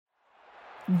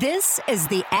This is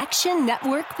the Action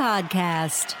Network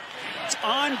Podcast. It's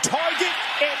on target,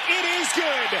 and it is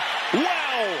good.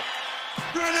 Wow.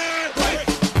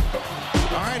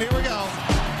 All right, here we go.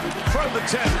 From the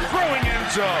 10, throwing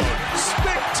end zone.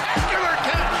 Spectacular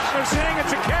catch. They're saying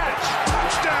it's a catch.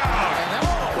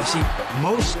 Touchdown. You see,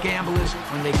 most gamblers,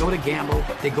 when they go to gamble,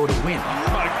 they go to win. Oh,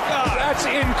 my God. That's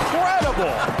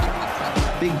incredible.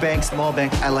 Big bank, small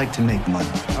bank, I like to make money.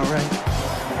 All right.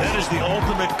 That is the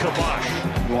ultimate kibosh.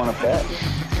 You want to bet?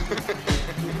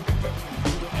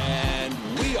 And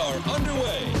we are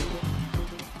underway.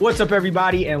 What's up,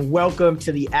 everybody, and welcome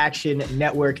to the Action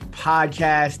Network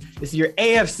Podcast. This is your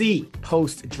AFC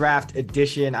post-draft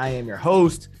edition. I am your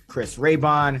host, Chris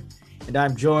Raybon, and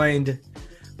I'm joined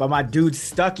by my dude,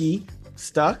 Stucky.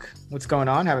 Stuck, what's going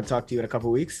on? Haven't talked to you in a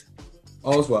couple weeks.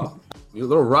 All is well. You're a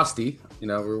little rusty. You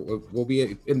know, we'll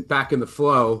be back in the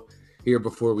flow here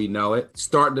before we know it.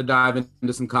 Starting to dive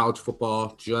into some college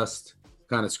football, just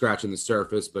kind of scratching the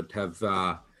surface, but have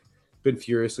been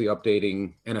furiously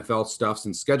updating NFL stuff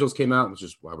since schedules came out, which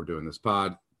is why we're doing this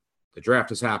pod. The draft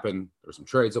has happened. There's some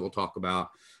trades that we'll talk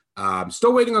about.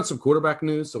 Still waiting on some quarterback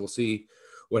news, so we'll see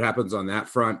what happens on that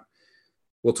front.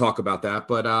 We'll talk about that,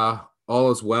 but all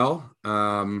is well.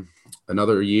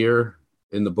 Another year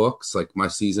in the books. Like, my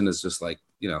season is just like,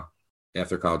 you know,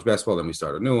 after college basketball, then we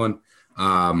start a new one.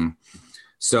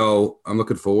 So I'm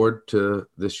looking forward to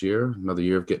this year, another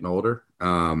year of getting older.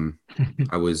 I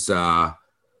was out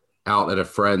at a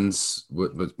friend's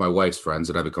with my wife's friends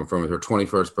that I become friends with, her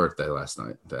 21st birthday last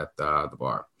night at the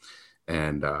bar.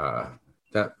 And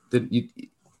you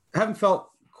haven't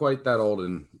felt quite that old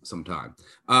in some time.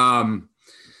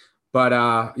 But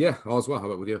yeah, all is well. How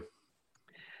about with you?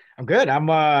 I'm good. I'm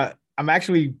on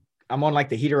like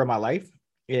the heater of my life.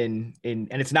 And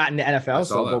it's not in the NFL,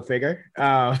 so go figure.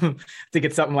 I think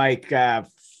it's something like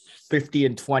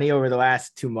 50-20 over the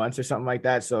last 2 months or something like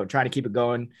that. So trying to keep it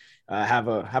going. Have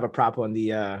a prop on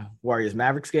the Warriors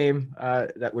Mavericks game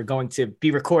that we're going to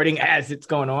be recording as it's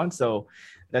going on. So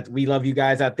that we love you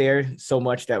guys out there so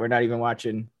much that we're not even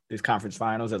watching these conference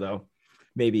finals, although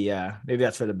maybe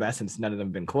that's for the best since none of them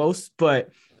have been close.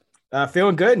 But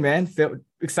feeling good, man. Feel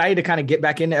excited to kind of get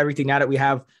back into everything now that we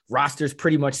have rosters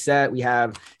pretty much set. We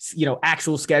have,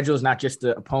 actual schedules, not just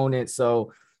the opponent.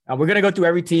 So we're going to go through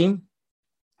every team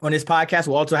on this podcast.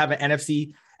 We'll also have an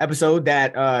NFC episode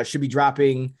that should be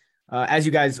dropping as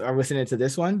you guys are listening to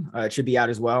this one. It should be out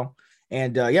as well.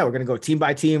 And we're going to go team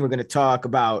by team. We're going to talk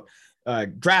about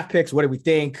draft picks. What do we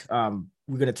think?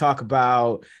 We're going to talk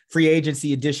about free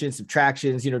agency additions,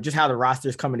 subtractions, just how the roster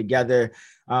is coming together.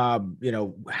 How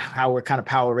we're kind of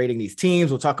power rating these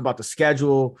teams. We'll talk about the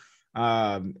schedule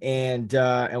and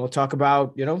we'll talk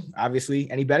about, obviously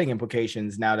any betting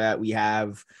implications now that we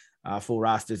have full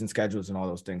rosters and schedules and all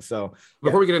those things. So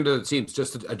before we get into the teams,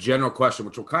 just a general question,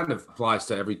 which will kind of applies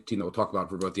to every team that we'll talk about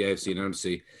for both the AFC and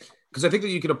NFC, because I think that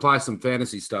you can apply some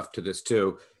fantasy stuff to this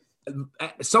too.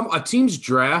 A team's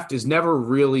draft is never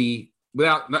really,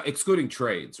 not excluding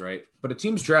trades, right? But a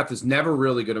team's draft is never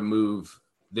really going to move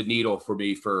the needle for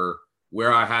me for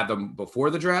where I had them before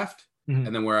the draft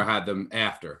and then where I had them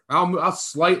after. I'll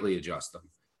slightly adjust them,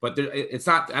 but it's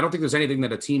not. I don't think there's anything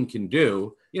that a team can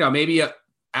do. Maybe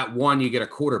at one you get a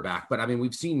quarterback, but I mean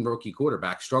we've seen rookie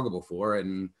quarterbacks struggle before,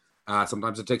 and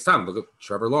sometimes it takes time. Look at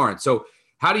Trevor Lawrence. So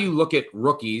how do you look at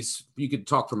rookies? You could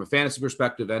talk from a fantasy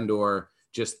perspective and/or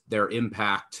just their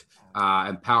impact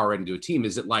and power into a team.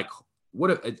 Is it like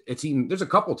what a team? There's a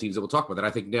couple teams that we'll talk about that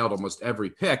I think nailed almost every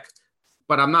pick.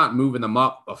 But I'm not moving them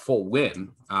up a full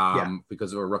win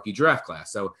because of a rookie draft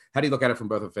class. So how do you look at it from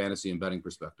both a fantasy and betting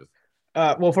perspective?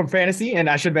 Well, from fantasy, and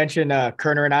I should mention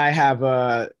Kerner and I have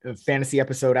a fantasy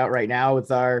episode out right now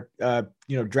with our,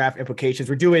 draft implications.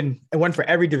 We're doing one for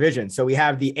every division. So we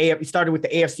have we started with the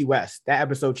AFC West. That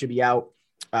episode should be out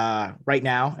right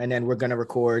now. And then we're going to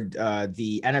record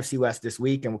the NFC West this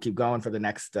week, and we'll keep going for the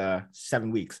next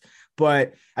 7 weeks.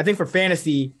 But I think for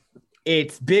fantasy,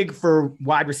 it's big for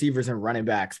wide receivers and running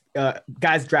backs,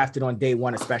 guys drafted on day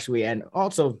one, especially, and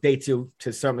also day two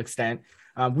to some extent.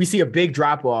 We see a big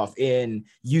drop off in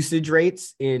usage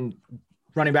rates in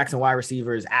running backs and wide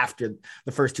receivers after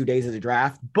the first 2 days of the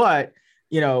draft. But,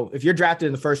 if you're drafted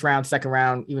in the first round, second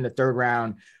round, even the third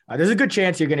round, there's a good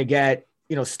chance you're going to get,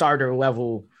 starter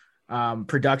level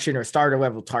production or starter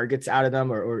level targets out of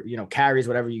them or carries,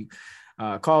 whatever you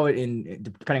call it, in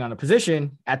depending on the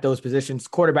position. At those positions,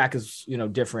 quarterback is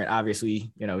different,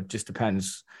 obviously. Just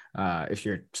depends if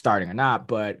you're starting or not,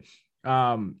 but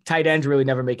tight ends really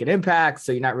never make an impact,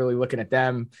 so you're not really looking at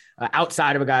them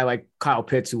outside of a guy like Kyle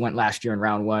Pitts, who went last year in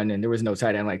round one, and there was no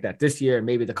tight end like that this year.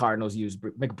 Maybe the Cardinals used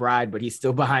McBride, but he's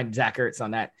still behind Zach Ertz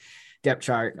on that depth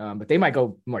chart, but they might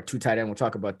go more two tight end. We'll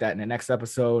talk about that in the next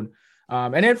episode.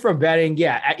 And then for betting,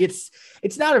 yeah, it's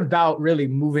not about really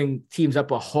moving teams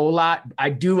up a whole lot. I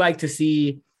do like to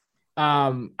see,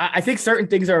 I think certain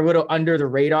things are a little under the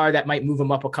radar that might move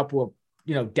them up a couple of,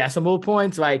 decimal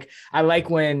points. Like I like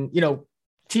when, a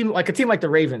team like the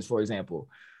Ravens, for example.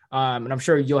 And I'm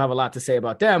sure you'll have a lot to say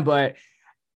about them, but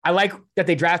I like that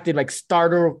they drafted like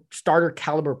starter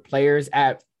caliber players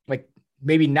at like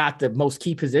maybe not the most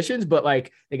key positions, but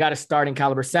like they got a starting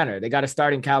caliber center. They got a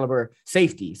starting caliber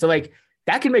safety. So like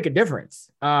that can make a difference,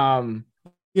 in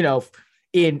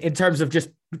terms of just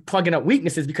plugging up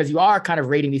weaknesses, because you are kind of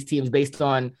rating these teams based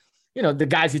on, the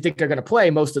guys you think are going to play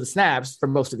most of the snaps for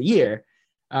most of the year.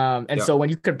 So when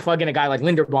you can plug in a guy like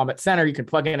Linderbaum at center, you can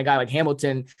plug in a guy like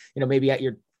Hamilton, maybe at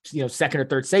your, second or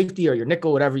third safety or your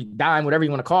nickel, whatever you want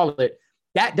to call it,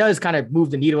 that does kind of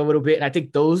move the needle a little bit. And I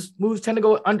think those moves tend to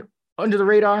go under the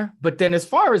radar. But then as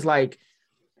far as like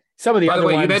some of the other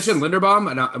ones, you mentioned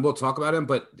Linderbaum, and we'll talk about him,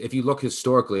 but if you look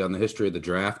historically on the history of the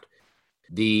draft,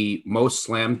 the most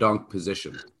slam dunk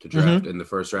position to draft in the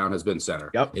first round has been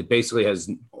center. Yep. It basically has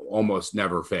almost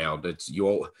never failed. I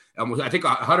think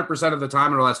 100% of the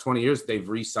time in the last 20 years, they've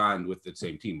re-signed with the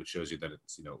same team, which shows you that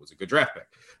it's, it was a good draft pick.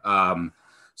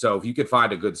 So if you could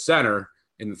find a good center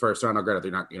in the first round,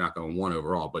 granted, you're not going one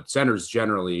overall, but centers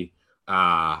generally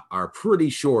are a pretty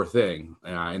sure thing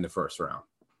in the first round.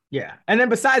 Yeah. And then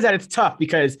besides that, it's tough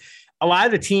because a lot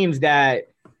of the teams that,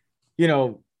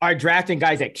 are drafting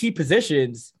guys at key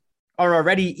positions are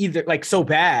already either like so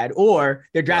bad, or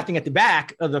they're drafting at the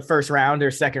back of the first round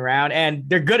or second round, and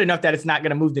they're good enough that it's not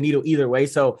going to move the needle either way.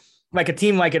 So like a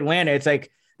team like Atlanta, it's like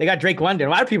they got Drake London.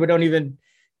 A lot of people don't even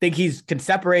think can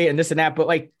separate and this and that, but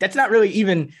like, that's not really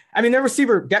even, their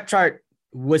receiver depth chart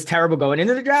was terrible going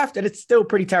into the draft, and it's still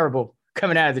pretty terrible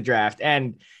coming out of the draft.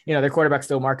 And, their quarterback's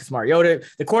still Marcus Mariota.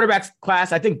 The quarterback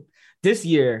class, I think this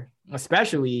year,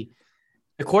 especially,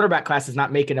 the quarterback class is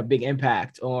not making a big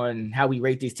impact on how we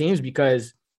rate these teams,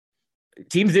 because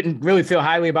teams didn't really feel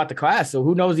highly about the class. So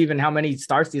who knows even how many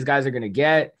starts these guys are going to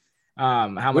get.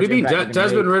 What do you mean?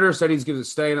 Desmond Ridder said he's going to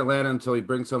stay in Atlanta until he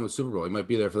brings home the Super Bowl. He might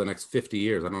be there for the next 50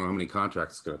 years. I don't know how many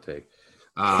contracts it's going to take.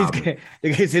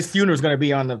 His funeral is going to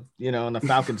be on the, on the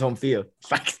Falcons home field.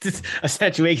 He's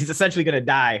essentially going to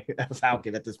die a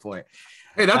Falcon at this point.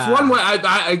 Hey, that's one way.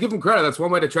 I give him credit. That's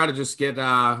one way to try to just get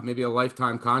maybe a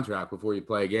lifetime contract before you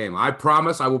play a game. I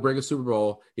promise I will bring a Super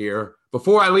Bowl here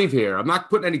before I leave here. I'm not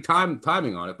putting any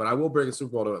timing on it, but I will bring a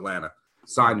Super Bowl to Atlanta.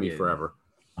 Sign me forever.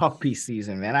 Puff piece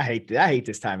season, man. I hate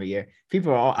this time of year.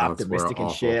 People are all optimistic and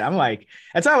shit. I'm like,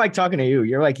 that's how I like talking to you.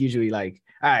 You're like usually like,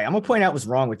 all right, I'm gonna point out what's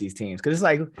wrong with these teams, because it's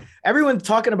like everyone's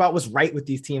talking about what's right with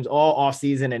these teams all off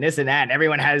season and this and that, and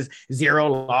everyone has 0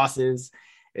 losses.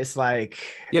 It's like,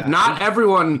 not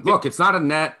everyone. Look, it's not a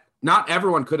net. Not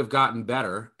everyone could have gotten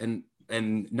better, and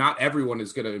not everyone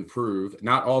is going to improve.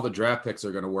 Not all the draft picks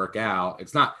are going to work out.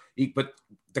 It's not, but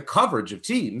the coverage of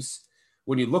teams,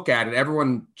 when you look at it,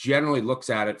 everyone generally looks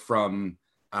at it from,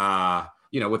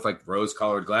 with like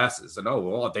rose-colored glasses. And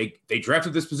they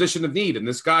drafted this position of need and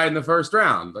this guy in the first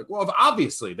round. Like, well,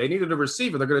 obviously they needed a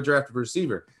receiver. They're going to draft a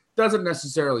receiver. Doesn't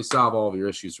necessarily solve all of your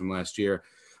issues from last year.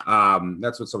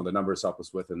 That's what some of the numbers help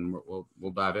us with, and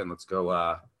we'll dive in. Let's go. Where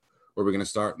are we going to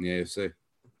start in the AFC?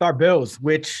 Our Bills,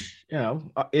 which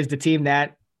is the team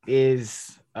that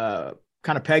is kind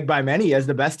of pegged by many as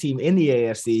the best team in the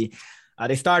AFC.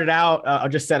 They started out. I'll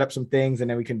just set up some things and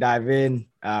then we can dive in.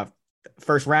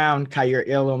 First round, Kyer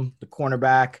Elam, the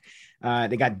cornerback.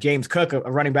 They got James Cook, a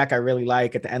running back I really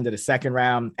like, at the end of the second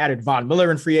round. Added Von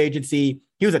Miller in free agency.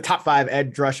 He was a top 5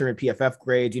 edge rusher in PFF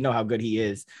grades. You know how good he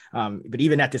is. But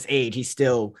even at this age, he's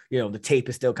still, the tape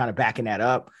is still kind of backing that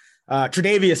up.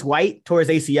 Tre'Davious White tore his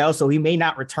ACL, so he may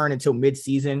not return until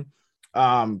midseason.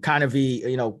 Kind of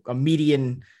a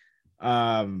median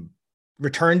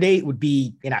return date would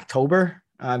be in October,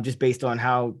 just based on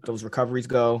how those recoveries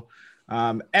go.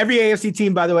 Every AFC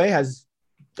team, by the way, has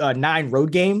 9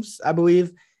 road games, I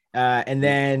believe. And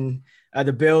then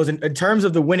the Bills, in terms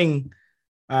of the winning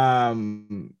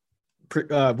win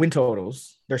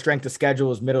totals, their strength of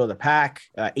schedule is middle of the pack,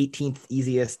 18th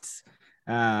easiest.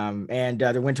 And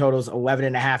their win totals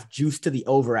 11.5, juice to the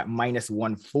over at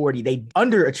 -140. They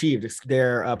underachieved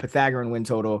their Pythagorean win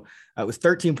total. It was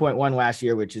 13.1 last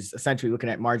year, which is essentially looking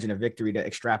at margin of victory to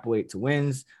extrapolate to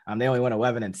wins. They only went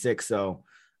 11-6. So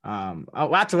a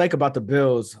lot to like about the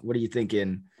Bills. What are you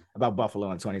thinking about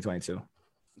Buffalo in 2022?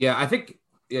 Yeah, I think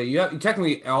you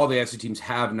technically all the AFC teams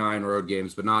have 9 road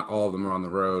games, but not all of them are on the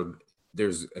road.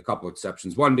 There's a couple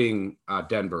exceptions. One being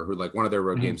Denver, who one of their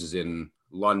road games is in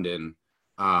London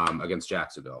against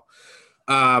Jacksonville.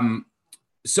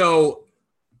 So,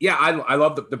 yeah, I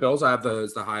love the Bills. I have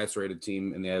as the highest rated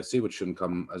team in the AFC, which shouldn't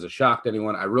come as a shock to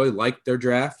anyone. I really like their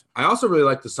draft. I also really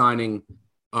like the signing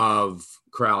of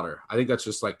Crowder. I think that's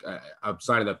just like a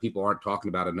signing that people aren't talking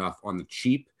about enough on the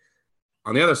cheap.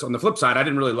 On the flip side, I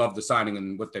didn't really love the signing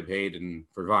and what they paid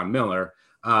for Von Miller.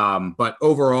 But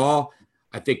overall,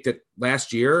 I think that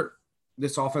last year,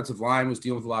 this offensive line was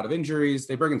dealing with a lot of injuries.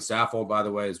 They bring in Saffold, by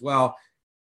the way, as well.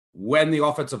 When the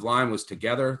offensive line was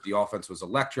together, the offense was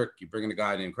electric. You bring in a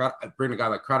guy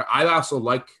like Crowder. I also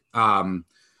like the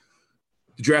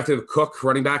draft of Cook,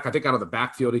 running back. I think out of the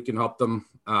backfield, he can help them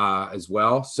as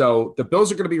well. So the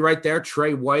Bills are going to be right there.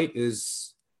 Trey White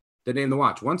is the name to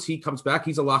watch. Once he comes back,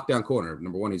 he's a lockdown corner.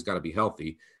 Number one, he's got to be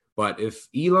healthy. But if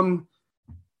Elam,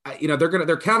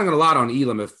 they're counting a lot on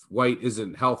Elam if White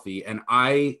isn't healthy. And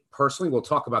I personally will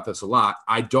talk about this a lot.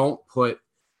 I don't put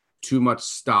too much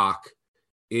stock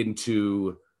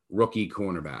into rookie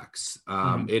cornerbacks.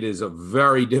 It is a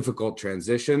very difficult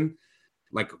transition.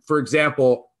 Like, for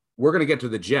example, we're going to get to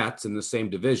the Jets in the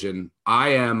same division. I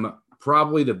am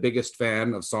probably the biggest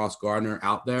fan of Sauce Gardner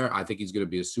out there. I think he's going to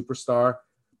be a superstar.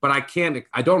 But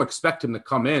I don't expect him to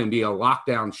come in and be a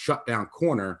lockdown, shutdown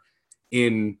corner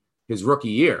in his rookie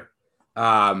year.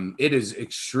 It is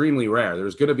extremely rare.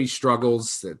 There's going to be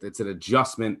struggles. It's an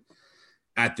adjustment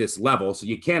at this level. So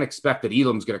you can't expect that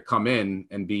Elam's going to come in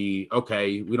and be,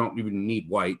 okay, we don't even need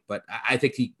White. But I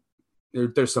think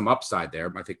there's some upside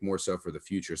there. I think more so for the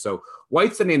future. So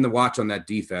White's the name to watch on that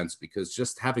defense because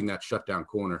just having that shutdown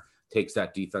corner takes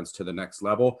that defense to the next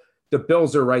level. The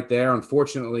Bills are right there.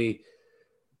 Unfortunately,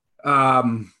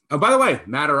 and by the way,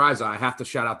 Matt Araiza, I have to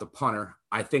shout out the punter.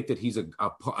 I think that he's a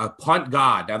punt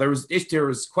god. Now there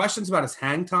was questions about his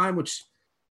hang time, which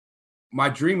my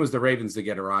dream was the Ravens to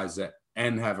get Araiza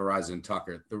and have Araiza and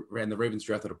Tucker. And the Ravens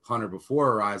drafted a punter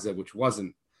before Araiza, which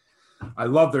wasn't. I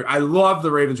love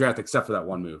the Ravens draft except for that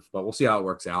one move, but we'll see how it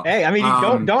works out. Hey, I mean,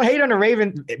 don't hate on the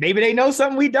Ravens. Maybe they know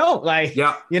something we don't. Like,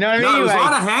 yeah, you know what I mean? It was a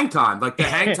lot of hang time. Like the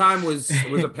hang time was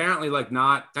apparently like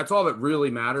not. That's all that really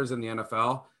matters in the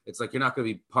NFL. It's like you're not going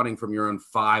to be punting from your own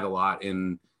 5 a lot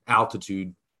in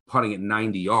altitude, punting at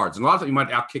 90 yards. And a lot of times you might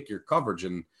outkick your coverage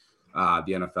in the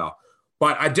NFL.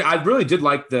 But I really did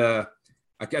like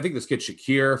I think this kid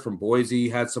Shakir from Boise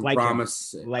had some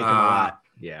promise. Like him a lot.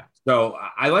 Yeah. So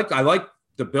I like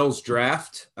the Bills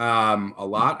draft a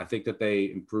lot. I think that they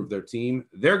improved their team.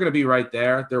 They're going to be right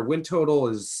there. Their win total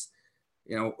is,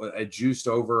 juiced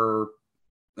over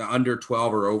under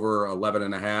 12 or over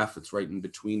 11.5. It's right in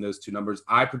between those two numbers.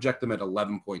 I project them at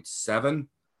 11.7.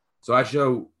 So I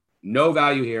show no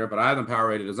value here, but I have them power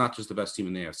rated as not just the best team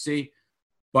in the AFC,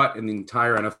 but in the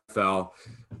entire NFL.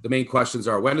 The main questions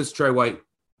are, when does Trey White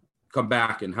come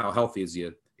back and how healthy is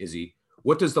he?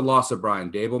 What does the loss of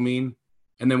Brian Dable mean?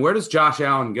 And then where does Josh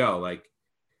Allen go? Like,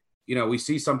 we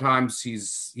see sometimes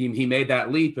he made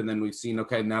that leap, and then we've seen,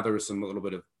 okay, now there was a little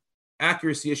bit of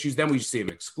accuracy issues. Then we see him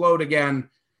explode again.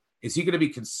 Is he going to be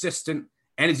consistent?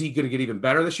 And is he going to get even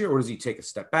better this year, or does he take a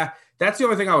step back? That's the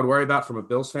only thing I would worry about from a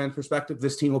Bills fan perspective.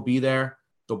 This team will be there.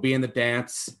 They'll be in the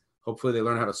dance. Hopefully they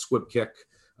learn how to squib kick.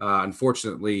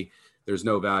 Unfortunately, there's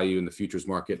no value in the futures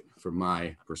market from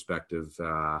my perspective.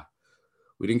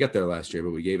 We didn't get there last year,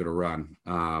 but we gave it a run.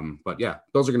 But yeah,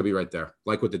 Bills are going to be right there,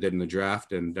 like what they did in the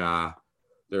draft, and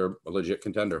they're a legit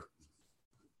contender.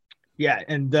 Yeah,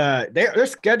 and their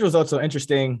schedule is also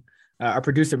interesting. Our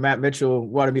producer, Matt Mitchell,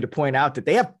 wanted me to point out that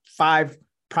they have 5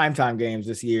 primetime games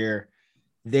this year.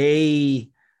 They,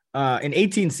 in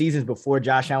 18 seasons before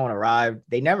Josh Allen arrived,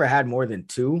 they never had more than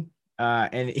 2.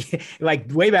 And like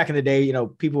way back in the day,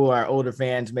 people who are older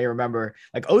fans may remember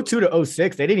like 02 to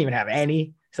 06, they didn't even have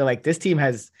any. So like this team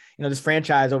has, this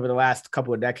franchise over the last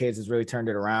couple of decades has really turned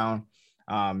it around.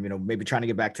 Maybe trying to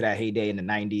get back to that heyday in the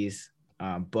 90s.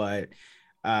 But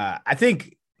I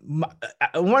think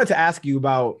I wanted to ask you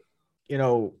about,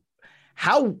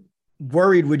 how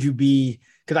worried would you be?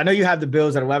 Because I know you have the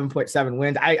Bills at 11.7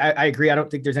 wins. I agree. I don't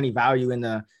think there's any value in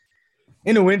the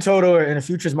win total or in the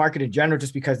futures market in general,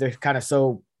 just because they're kind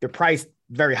of they're priced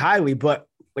very highly. But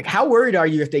like, how worried are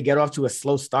you if they get off to a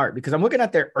slow start? Because I'm looking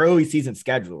at their early season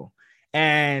schedule,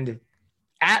 and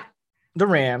at the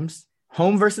Rams,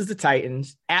 home versus the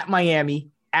Titans, at Miami,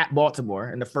 at Baltimore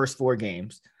in the first 4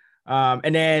 games.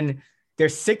 And then their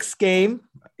 6th game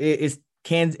is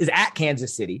at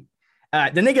Kansas City.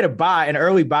 Then they get an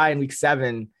early bye in week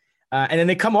 7. And then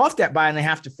they come off that bye and they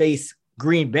have to face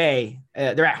Green Bay.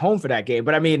 They're at home for that game.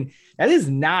 But I mean, that is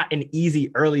not an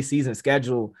easy early season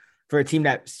schedule for a team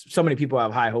that so many people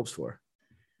have high hopes for.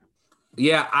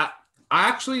 Yeah, I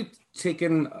actually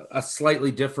taken a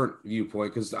slightly different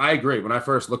viewpoint because I agree. When I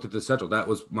first looked at the schedule, that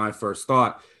was my first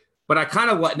thought. But I kind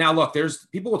of now look, there's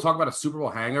people will talk about a Super Bowl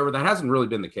hangover. That hasn't really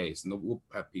been the case. And we'll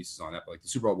have pieces on that. But like the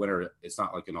Super Bowl winner, it's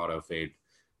not like an auto fade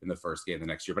in the first game the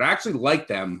next year. But I actually like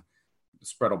them. The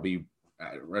spread will be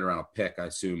right around a pick, I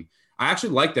assume. I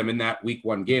actually like them in that week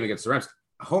 1 game against the Rams.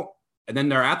 And then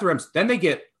they're at the Rams. Then they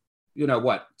get,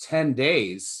 10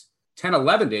 days, 10,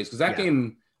 11 days, because that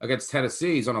game against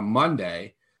Tennessee is on a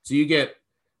Monday. So you get,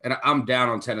 and I'm down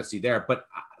on Tennessee there. But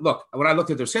look, when I looked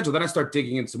at their schedule, then I start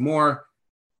digging into more.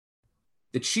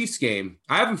 The Chiefs game,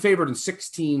 I have them favored in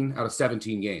 16 out of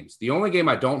 17 games. The only game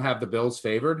I don't have the Bills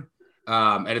favored,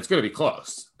 and it's going to be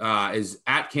close, is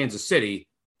at Kansas City.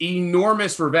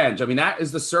 Enormous revenge. I mean, that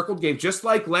is the circled game, just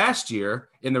like last year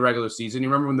in the regular season. You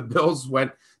remember when the Bills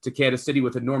went to Kansas City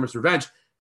with enormous revenge.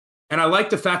 And I like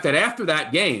the fact that after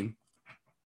that game,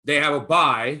 they have a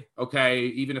bye, okay,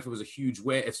 even if it was a huge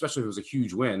win, especially if it was a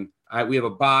huge win. We have a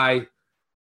bye,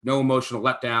 no emotional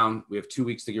letdown. We have 2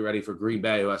 weeks to get ready for Green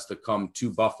Bay, who has to come to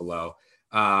Buffalo.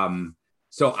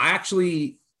 So I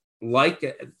actually like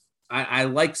it. I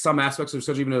like some aspects of the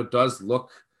schedule, even though it does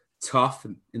look tough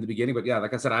in the beginning. But yeah,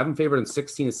 like I said, I have them favored in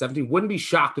 16 and 17. Wouldn't be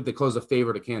shocked if they close a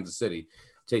favor to Kansas City.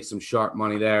 Take some sharp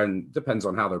money there, and depends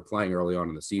on how they're playing early on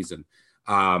in the season.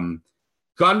 Gun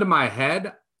to my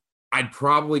head, I'd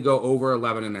probably go over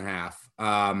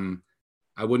 11.5.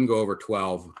 I wouldn't go over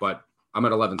 12, but I'm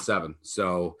at 11.7.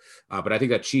 So, but I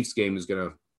think that Chiefs game is going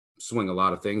to swing a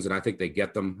lot of things, and I think they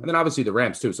get them. And then obviously the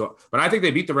Rams too. So, but I think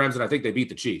they beat the Rams, and I think they beat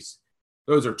the Chiefs.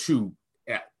 Those are 2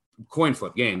 coin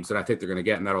flip games that I think they're going to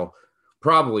get, and that'll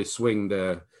probably swing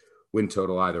the win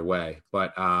total either way.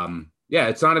 But yeah,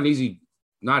 it's not an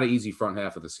easy front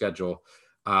half of the schedule.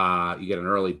 You get an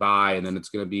early bye, and then it's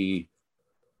going to be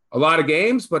a lot of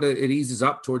games, but it eases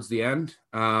up towards the end.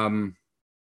 I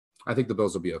think the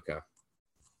Bills will be okay.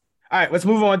 All right, let's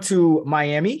move on to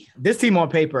Miami. This team on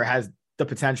paper has the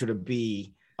potential to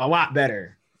be a lot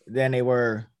better than they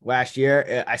were last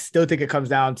year. I still think it comes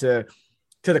down to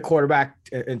the quarterback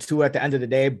and Tua at the end of the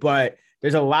day, but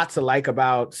there's a lot to like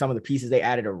about some of the pieces they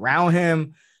added around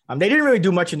him. They didn't really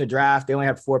do much in the draft. They only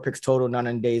had 4 picks total, none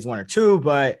in days 1 or 2,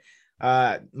 but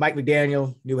Mike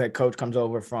McDaniel, new head coach, comes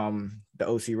over from the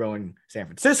OC role in San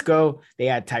Francisco. They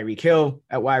had Tyreek Hill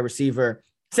at wide receiver,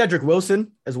 Cedric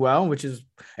Wilson as well, which is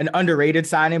an underrated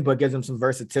signing, but gives them some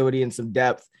versatility and some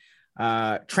depth.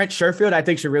 Trent Sherfield, I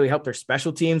think, should really help their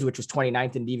special teams, which was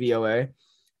 29th in DVOA.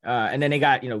 And then they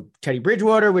got, Teddy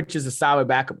Bridgewater, which is a solid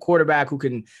backup quarterback who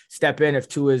can step in if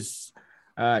Tua's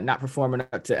not performing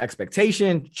up to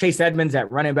expectation. Chase Edmonds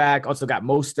at running back, also got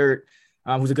Mostert,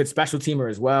 who's a good special teamer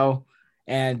as well.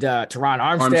 And Teron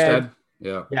Armstead.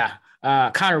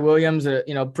 Yeah. Connor Williams,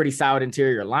 pretty solid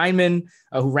interior lineman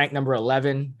who ranked number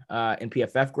 11 in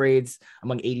PFF grades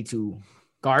among 82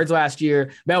 guards last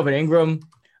year. Melvin Ingram,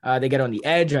 they get on the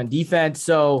edge on defense.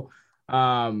 So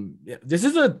this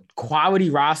is a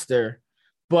quality roster,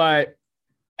 but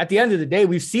at the end of the day,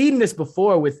 we've seen this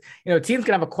before with, teams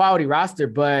can have a quality roster,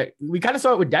 but we kind of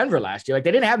saw it with Denver last year. Like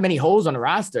they didn't have many holes on the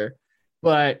roster,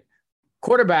 but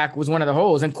quarterback was one of the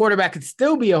holes, and quarterback could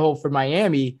still be a hole for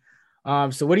Miami.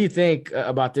 So what do you think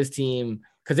about this team?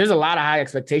 Because there's a lot of high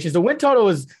expectations. The win total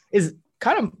is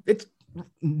kind of, it's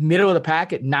middle of the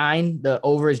pack at 9. The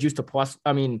over is used to plus.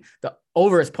 I mean, the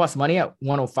over is plus money at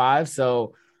 105.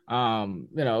 So,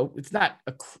 it's not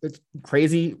it's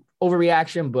crazy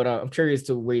overreaction, but I'm curious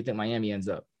to where you think Miami ends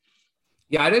up.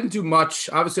 Yeah, I didn't do much.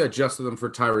 Obviously, I adjusted them for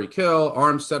Tyreek Hill,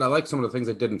 Armstead. I like some of the things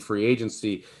I did in free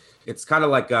agency. It's kind of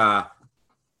like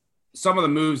some of the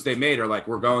moves they made are like,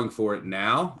 we're going for it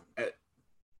now.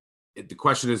 The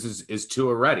question is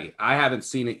Tua ready? I haven't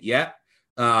seen it yet,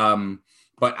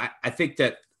 but I think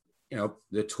that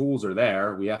the tools are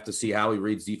there. We have to see how he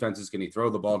reads defenses. Can he throw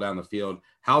the ball down the field?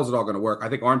 How's it all going to work? I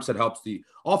think Armstead helps. The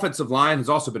offensive line has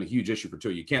also been a huge issue for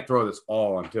Tua. You can't throw this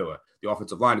all on Tua. The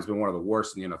offensive line has been one of the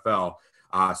worst in the NFL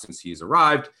since he's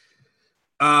arrived.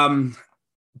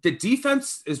 The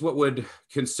defense is what would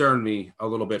concern me a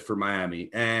little bit for Miami.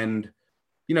 And,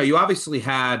 you obviously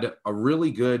had a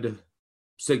really good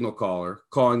signal caller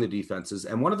calling the defenses.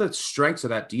 And one of the strengths of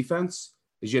that defense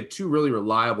is you had 2 really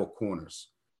reliable corners.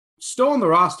 Still on the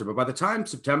roster, but by the time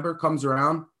September comes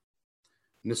around,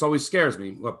 and this always scares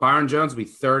me, look, Byron Jones will be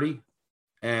 30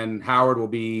 and Howard will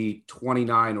be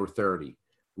 29 or 30.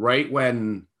 Right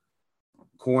when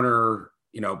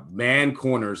man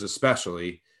corners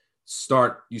especially,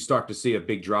 you start to see a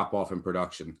big drop off in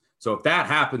production. So if that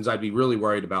happens, I'd be really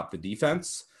worried about the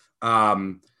defense.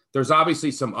 There's obviously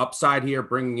some upside here,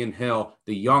 bringing in Hill.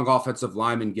 The young offensive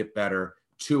linemen get better.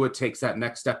 Tua takes that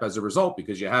next step as a result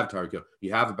because you have Tyreek Hill.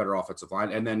 You have a better offensive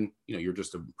line, and then you're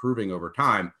just improving over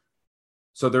time.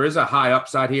 So there is a high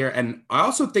upside here. And I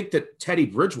also think that Teddy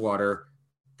Bridgewater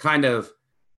kind of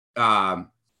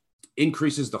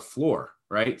increases the floor,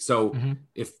 right? So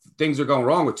if things are going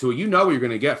wrong with Tua, you know what you're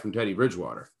going to get from Teddy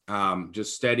Bridgewater.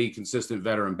 Just steady, consistent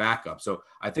veteran backup. So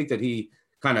I think that he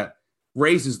kind of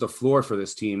raises the floor for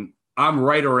this team. I'm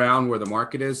right around where the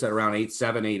market is at around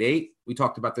 8.7, 8.8. We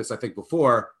talked about this, I think,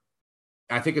 before.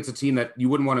 I think it's a team that you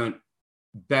wouldn't want to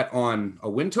bet on a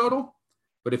win total,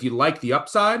 but if you like the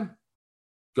upside,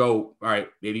 go, all right,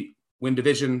 maybe win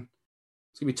division.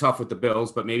 It's going to be tough with the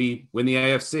Bills, but maybe win the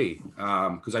AFC.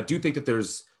 Because I do think that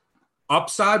there's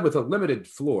upside with a limited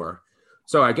floor.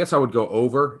 So I guess I would go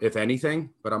over, if anything,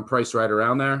 but I'm priced right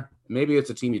around there. Maybe it's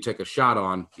a team you take a shot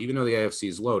on, even though the AFC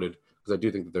is loaded, because I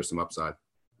do think that there's some upside.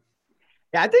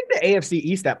 Yeah, I think the AFC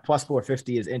East at plus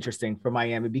 450 is interesting for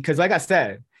Miami because, like I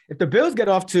said, if the Bills get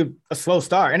off to a slow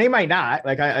start, and they might not,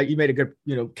 you made a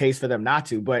good, case for them not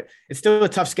to, but it's still a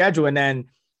tough schedule. And then,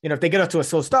 if they get off to a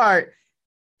slow start,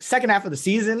 second half of the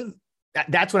season,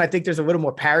 that's when I think there's a little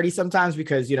more parity sometimes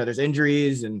because, there's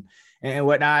injuries and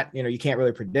whatnot, you can't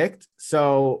really predict.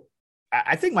 So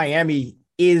I think Miami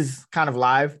is kind of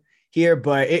live here,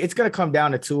 but it's going to come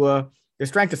down to Tua. Their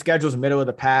strength of schedule is middle of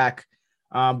the pack.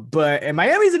 But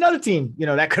Miami's another team,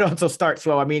 that could also start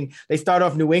slow. I mean, they start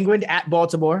off New England at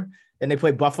Baltimore, then they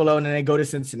play Buffalo, and then they go to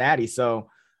Cincinnati. So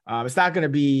it's not going to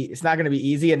be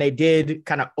easy. And they did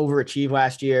kind of overachieve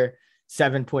last year,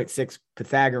 7.6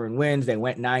 Pythagorean wins. They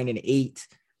went 9-8.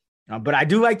 But I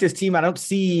do like this team. I don't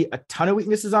see a ton of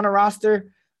weaknesses on the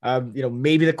roster.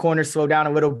 Maybe the corners slow down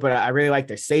a little, but I really like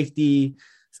their safety.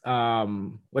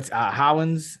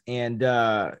 Hollins and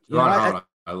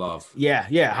I love.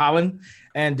 Yeah, Holland.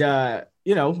 And,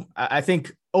 I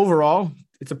think overall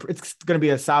it's going to be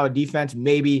a solid defense.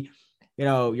 Maybe,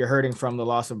 you're hurting from the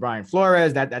loss of Brian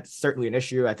Flores. That's certainly an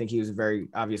issue. I think he was a very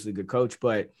obviously good coach,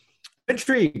 but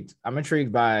I'm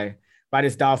intrigued by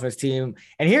this Dolphins team.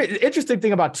 And here, the interesting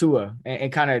thing about Tua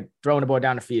and kind of throwing the ball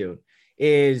down the field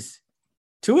is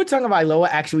Tua Tagovailoa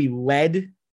actually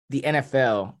led the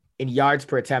NFL in yards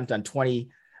per attempt on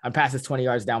passes 20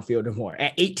 yards downfield or more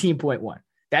at 18.1.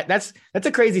 That's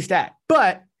a crazy stat,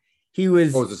 but he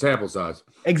was. What was the sample size?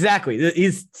 Exactly.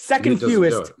 He's second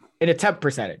fewest in attempt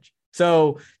percentage.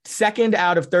 So second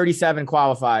out of 37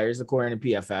 qualifiers, according to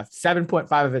PFF,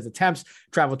 7.5 of his attempts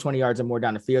traveled 20 yards or more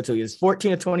down the field. So he was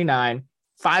 14 of 29,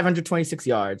 526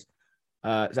 yards.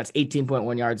 That's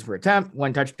 18.1 yards per attempt,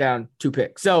 1 touchdown, 2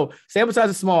 picks. So sample size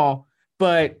is small,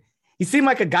 but he seemed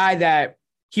like a guy that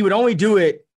he would only do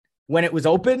it when it was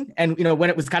open and, when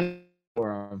it was kind of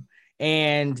for him.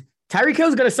 And Tyreek Hill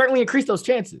is going to certainly increase those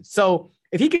chances. So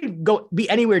if he could go be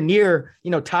anywhere near,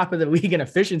 top of the league in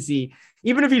efficiency,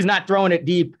 even if he's not throwing it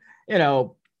deep, at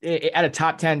a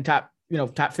top 10, top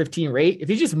 15 rate, if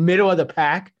he's just middle of the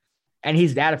pack and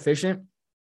he's that efficient,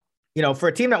 for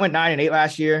a team that went 9-8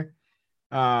 last year,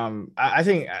 I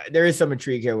think there is some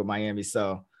intrigue here with Miami.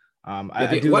 So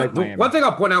I do like Miami. One thing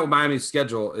I'll point out with Miami's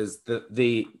schedule is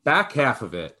the back half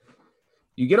of it.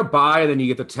 You get a bye, and then you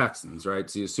get the Texans, right?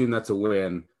 So you assume that's a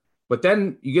win. But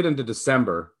then you get into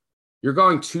December. You're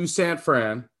going to San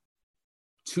Fran,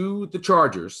 to the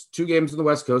Chargers, 2 games on the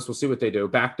West Coast. We'll see what they do,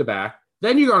 back-to-back.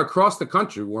 Then you're going across the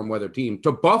country, warm weather team,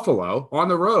 to Buffalo on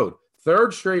the road.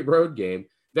 3rd straight road game.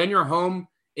 Then you're home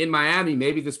in Miami.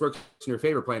 Maybe this works in your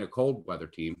favor, playing a cold weather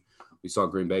team. We saw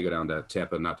Green Bay go down to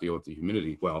Tampa and not deal with the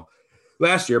humidity well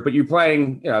last year, but you're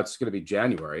playing, it's going to be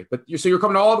January, but you're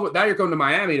coming all the way, now you're going to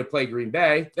Miami to play Green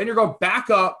Bay. Then you're going back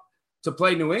up to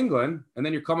play New England. And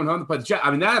then you're coming home to play the Jets.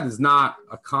 I mean, that is not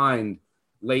a kind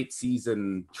late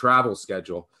season travel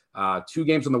schedule. 2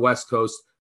 games on the West Coast,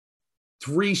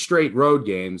 3 straight road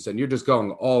games, and you're just going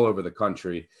all over the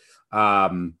country.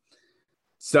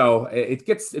 So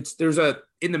there's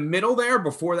in the middle there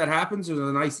before that happens, there's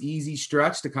a nice easy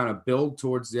stretch to kind of build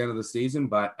towards the end of the season.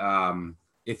 But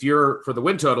if you're for the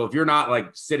win total, if you're not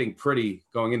like sitting pretty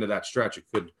going into that stretch, it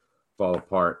could fall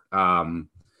apart.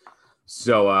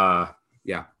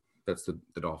 Yeah, that's the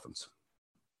Dolphins.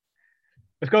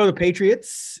 Let's go to the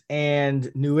Patriots,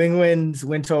 and New England's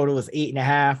win total is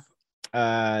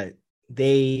 8.5.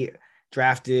 They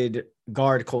drafted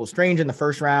guard Cole Strange in the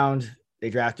first round. They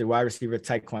drafted wide receiver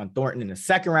Tyquan Thornton in the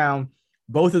second round.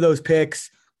 Both of those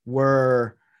picks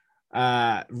were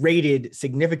rated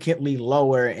significantly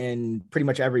lower in pretty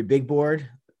much every big board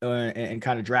and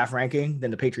kind of draft ranking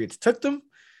than the Patriots took them.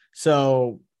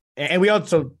 So, and we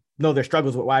also know their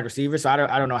struggles with wide receivers. So I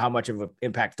don't know how much of an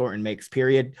impact Thornton makes,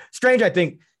 period. Strange, I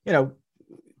think,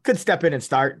 could step in and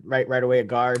start right away at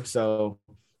guard. So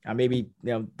maybe,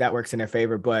 that works in their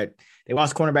favor, but they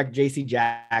lost cornerback JC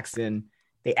Jackson.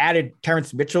 They added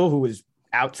Terrence Mitchell, who was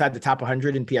outside the top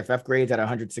 100 in PFF grades at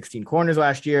 116 corners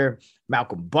last year.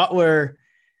 Malcolm Butler.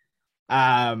 They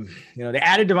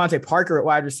added Devontae Parker at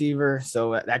wide receiver,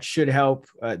 so that should help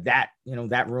that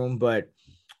room. But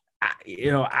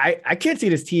I can't see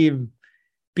this team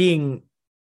being.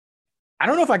 I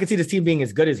don't know if I could see this team being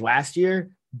as good as last year,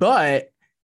 but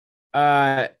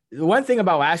the one thing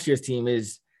about last year's team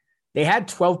is they had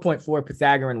 12.4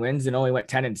 Pythagorean wins and only went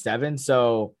 10-7.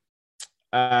 So,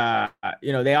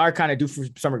 they are kind of due for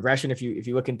some regression if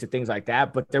you look into things like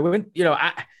that. But they're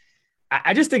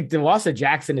I just think the loss of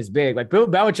Jackson is big. Like Bill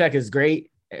Belichick is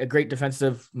great, a great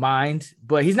defensive mind,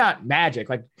 but he's not magic.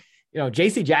 Like,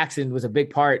 JC Jackson was a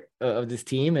big part of this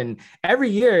team. And every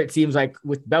year it seems like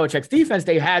with Belichick's defense,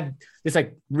 they had this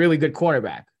like really good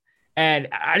cornerback. And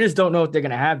I just don't know if they're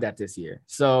going to have that this year.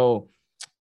 So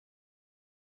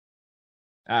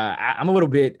I'm a little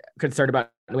bit concerned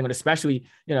about New England, especially,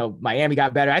 Miami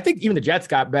got better. I think even the Jets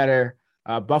got better.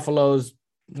 Buffalo's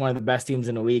one of the best teams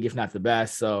in the league, if not the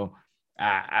best. So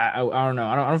I don't know.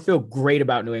 I don't feel great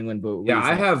about New England, but yeah,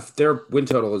 I have their win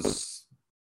total is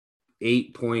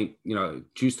 8 point,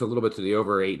 juiced a little bit to the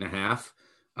over 8.5.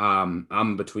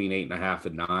 I'm between 8.5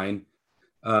 and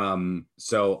 9.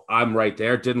 So I'm right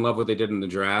there. Didn't love what they did in the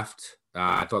draft.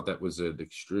 I thought that was an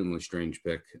extremely strange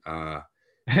pick.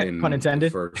 Pun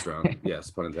intended. First round.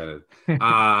 Yes, pun intended.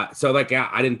 I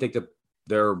didn't think that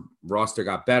their roster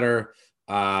got better.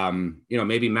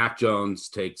 Maybe Mac Jones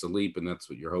takes a leap, and that's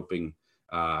what you're hoping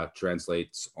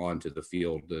translates onto the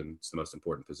field, and it's the most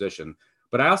important position.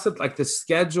 But I also like the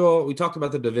schedule. We talked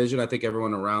about the division. I think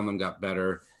everyone around them got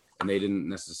better, and they didn't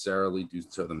necessarily do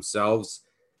so themselves.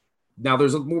 Now,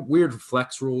 there's a more weird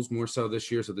flex rules more so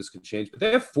this year, so this could change. But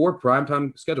they have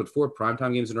scheduled four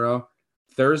primetime games in a row.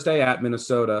 Thursday at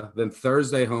Minnesota, then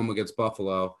Thursday home against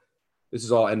Buffalo. This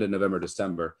is all end of November,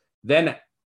 December. Then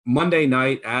Monday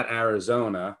night at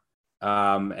Arizona,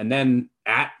 and then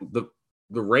at the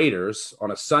Raiders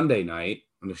on a Sunday night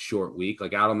on a short week,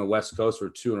 like out on the West Coast for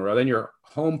 2 in a row. Then you're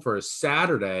home for a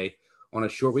Saturday on a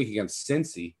short week against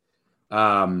Cincy.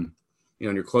 And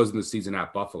you're closing the season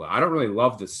at Buffalo. I don't really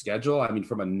love the schedule. I mean,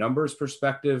 from a numbers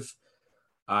perspective,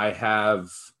 I have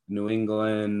New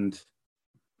England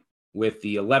with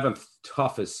the 11th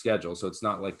toughest schedule. So it's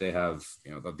not like they have,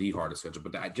 the hardest schedule,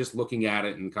 but just looking at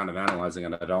it and kind of analyzing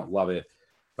it, I don't love it,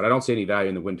 but I don't see any value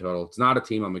in the win total. It's not a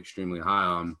team I'm extremely high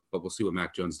on, but we'll see what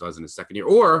Mac Jones does in his second year,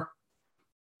 or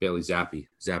Bailey Zappi.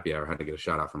 I had to get a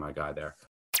shout out for my guy there.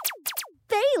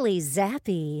 Bailey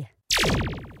Zappi.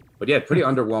 But yeah, pretty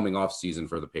underwhelming offseason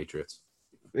for the Patriots.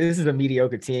 This is a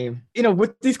mediocre team,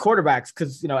 with these quarterbacks,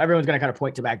 because, everyone's going to kind of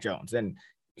point to Mac Jones, and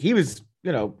he was,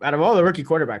 out of all the rookie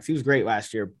quarterbacks, he was great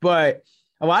last year. But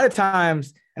a lot of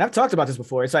times, and I've talked about this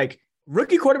before, it's like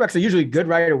rookie quarterbacks are usually good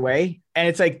right away. And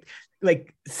it's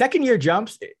like second year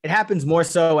jumps, it happens more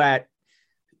so at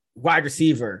wide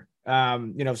receiver,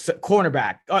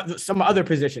 cornerback, some other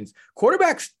positions.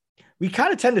 Quarterbacks, we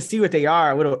kind of tend to see what they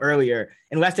are a little earlier,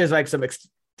 unless there's like some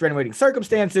extenuating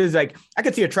circumstances. Like I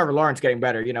could see a Trevor Lawrence getting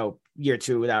better, year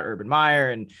 2 without Urban Meyer.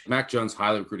 And Mac Jones,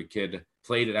 highly recruited kid,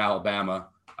 played at Alabama.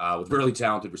 With really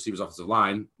talented receivers, offensive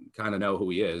line, kind of know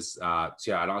who he is. I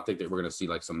don't think that we're going to see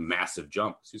like some massive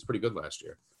jump. He was pretty good last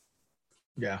year.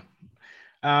 Yeah.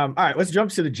 All right, let's jump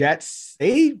to the Jets.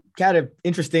 They had an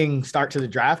interesting start to the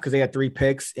draft because they had 3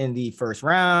 picks in the first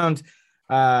round,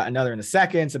 another in the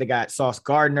second. So they got Sauce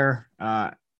Gardner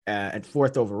at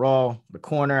 4th overall, the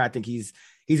corner. I think he's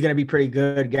going to be pretty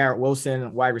good. Garrett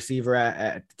Wilson, wide receiver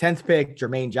at the 10th pick.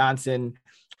 Jermaine Johnson,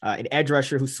 an edge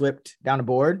rusher who slipped down the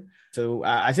board. So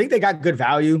I think they got good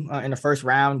value in the first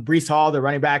round. Breece Hall, the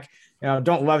running back,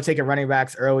 don't love taking running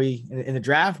backs early in the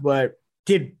draft, but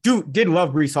did love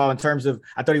Breece Hall in terms of,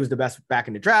 I thought he was the best back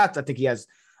in the draft. I think he has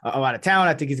a lot of talent.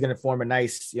 I think he's going to form a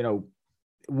nice,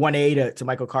 1A to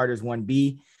Michael Carter's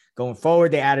 1B going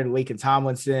forward. They added Laken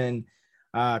Tomlinson,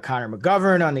 Connor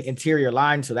McGovern on the interior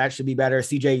line, so that should be better.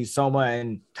 CJ Usoma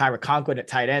and Tyra Conklin at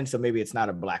tight end, so maybe it's not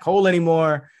a black hole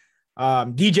anymore.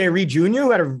 DJ Reed Jr., who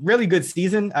had a really good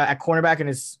season at cornerback and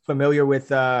is familiar with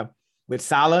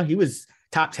Saleh. He was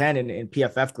top 10 in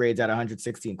PFF grades at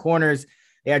 116 corners.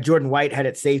 They had Jordan Whitehead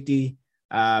at safety,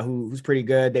 who's pretty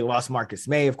good. They lost Marcus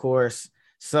May, of course.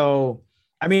 So,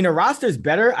 I mean, the roster is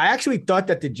better. I actually thought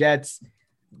that the Jets,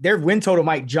 their win total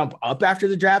might jump up after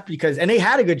the draft and they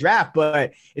had a good draft,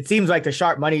 but it seems like the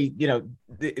sharp money,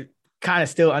 kind of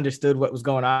still understood what was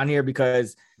going on here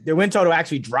because their win total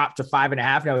actually dropped to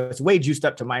 5.5. Now it's way juiced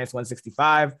up to minus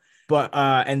 165, but,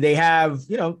 and they have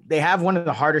one of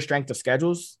the harder strength of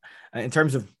schedules in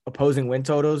terms of opposing win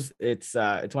totals. It's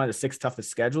one of the 6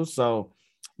 toughest schedules. So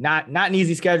not an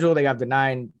easy schedule. They have the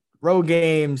 9 road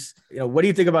games. What do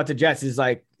you think about the Jets? Is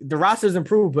like the roster's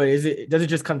improved, but does it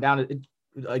just come down to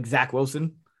like Zach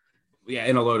Wilson? Yeah,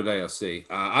 in a loaded AFC.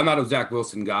 I'm not a Zach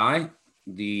Wilson guy.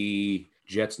 The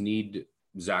Jets need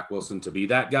Zach Wilson to be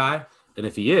that guy. And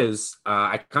if he is,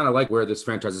 I kind of like where this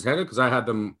franchise is headed because I had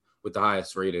them with the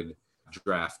highest rated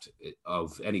draft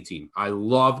of any team. I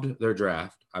loved their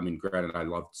draft. I mean, granted, I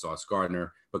loved Sauce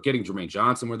Gardner, but getting Jermaine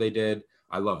Johnson where they did,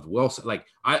 I loved Wilson. Like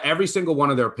every single one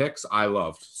of their picks, I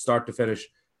loved start to finish.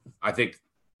 I think,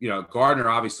 Gardner,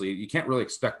 obviously, you can't really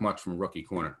expect much from a rookie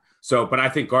corner. So, but I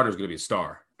think Gardner's going to be a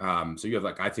star. So you have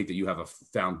I think that you have a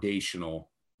foundational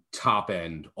top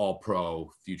end all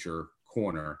pro future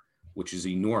corner, which is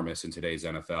enormous in today's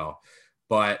NFL.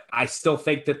 But I still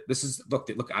think that this is, look,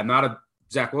 I'm not a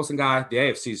Zach Wilson guy. The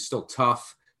AFC is still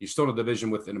tough. You're still in a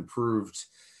division with an improved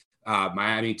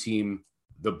Miami team.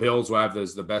 The Bills will have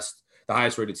the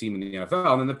highest rated team in the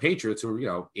NFL. And then the Patriots, who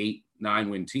are, 8-9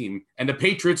 win team. And the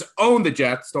Patriots own the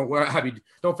Jets.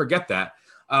 Don't forget that.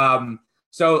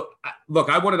 So look,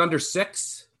 I wanted under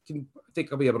 6. I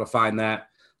think I'll be able to find that.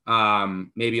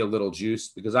 Maybe a little juice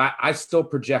because I still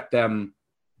project them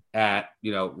at,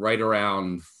 right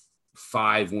around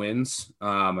 5 wins.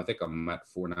 I think I'm at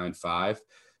 4.95.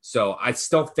 So I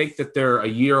still think that they're a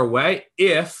year away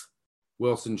if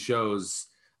Wilson shows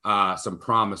some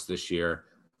promise this year.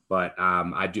 But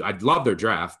I'd love their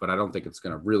draft, but I don't think it's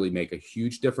going to really make a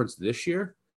huge difference this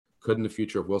year. Could in the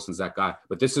future if Wilson's that guy.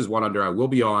 But this is one under I will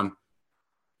be on.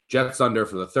 Jets under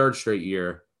for the 3rd straight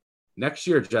year. Next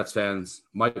year, Jets fans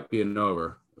might be an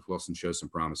over if Wilson shows some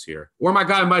promise here. Or my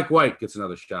guy Mike White gets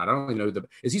another shot. I don't even know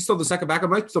is he still the second backup?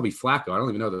 Might still be Flacco. I don't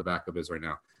even know who the backup is right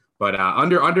now. But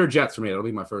under Jets for me, that'll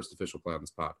be my first official play on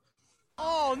this pod.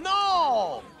 Oh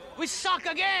no, we suck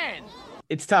again.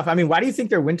 It's tough. I mean, why do you think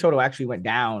their win total actually went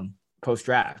down post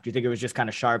draft? Do you think it was just kind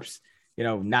of sharps,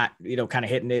 not kind of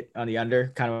hitting it on the under,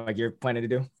 kind of like you're planning to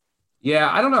do? Yeah,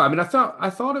 I don't know. I mean, I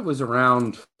thought it was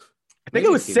around. I think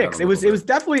it was 6. It was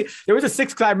definitely there was a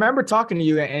 6 because I remember talking to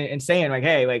you and saying like,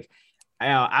 hey, like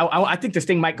I think this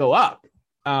thing might go up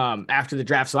after the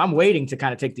draft, so I'm waiting to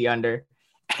kind of take the under,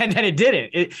 and then it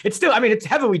didn't. It's still, I mean, it's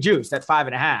heavily juiced at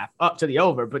 5.5 up to the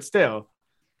over, but still,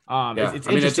 it's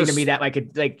interesting to me that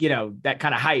that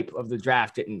kind of hype of the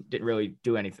draft didn't really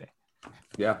do anything.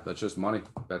 Yeah, that's just money.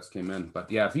 Bets came in,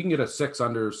 but yeah, if you can get a 6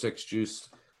 under 6 juice,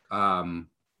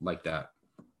 like that.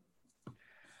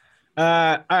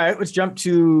 All right, let's jump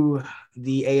to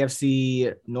the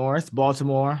AFC North.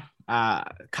 Baltimore,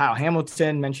 Kyle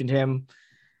Hamilton, mentioned him.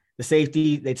 The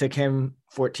safety, they took him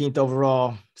 14th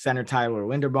overall. Center Tyler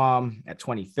Linderbaum at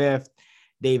 25th.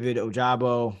 David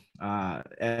Ojabo,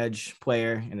 edge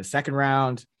player in the 2nd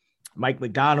round. Mike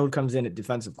McDonald comes in at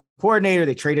defensive coordinator.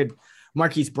 They traded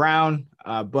Marquise Brown,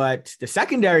 but the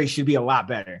secondary should be a lot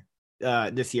better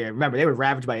this year. Remember, they were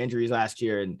ravaged by injuries last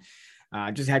year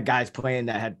and just had guys playing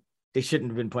that they shouldn't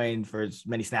have been playing for as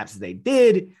many snaps as they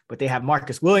did, but they have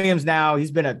Marcus Williams now.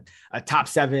 He's been a top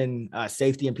 7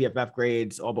 safety in PFF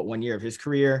grades all but 1 year of his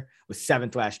career, was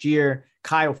 7th last year.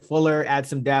 Kyle Fuller adds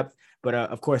some depth, but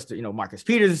of course, Marcus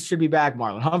Peters should be back.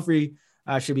 Marlon Humphrey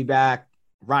should be back.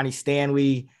 Ronnie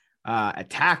Stanley at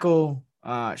tackle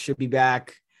should be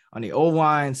back on the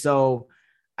O-line. So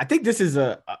I think this is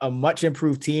a much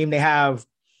improved team. They have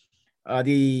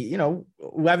the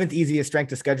 11th easiest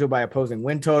strength of schedule by opposing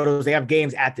win totals. They have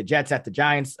games at the Jets, at the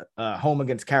Giants, home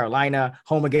against Carolina,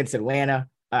 home against Atlanta,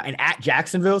 and at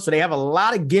Jacksonville. So they have a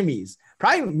lot of gimmies,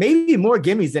 probably maybe more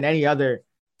gimmies than any other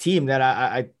team that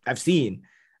I've seen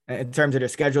in terms of their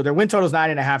schedule. Their win total is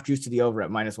 9.5, juice to the over at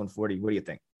 -140. What do you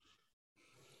think?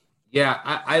 Yeah,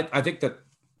 I think that.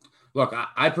 Look,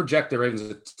 I project the Ravens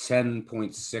at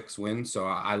 10.6 wins, so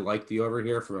I like the over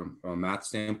here from a math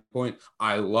standpoint.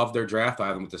 I love their draft. I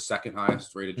have them with the 2nd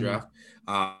highest rated draft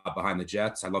behind the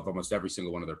Jets. I love almost every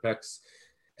single one of their picks.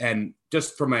 And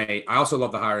just I also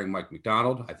love the hiring Mike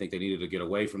McDonald. I think they needed to get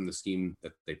away from the scheme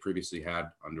that they previously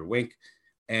had under Wink.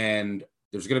 And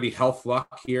there's going to be health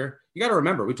luck here. You got to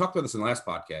remember, we talked about this in the last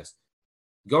podcast.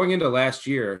 Going into last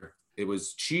year, it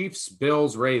was Chiefs,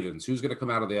 Bills, Ravens. Who's going to come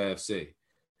out of the AFC?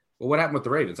 Well, what happened with the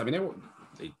Ravens? I mean,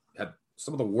 they had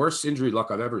some of the worst injury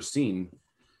luck I've ever seen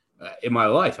in my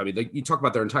life. I mean, you talk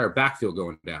about their entire backfield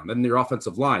going down, then their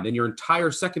offensive line, then your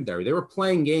entire secondary. They were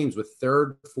playing games with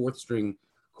 3rd, 4th string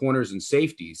corners and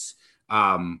safeties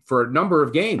for a number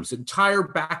of games, entire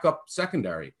backup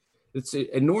secondary. It's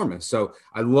enormous. So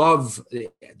I love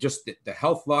just the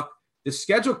health luck. The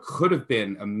schedule could have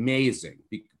been amazing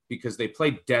because they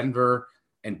played Denver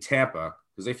and Tampa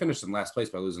because they finished in last place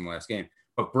by losing the last game.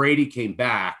 But Brady came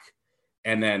back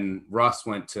and then Russ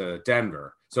went to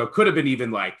Denver. So it could have been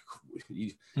even like,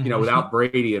 without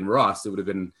Brady and Russ, it would have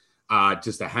been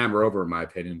just a hammer over, in my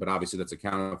opinion. But obviously that's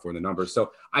accounted for in the numbers.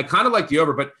 So I kind of like the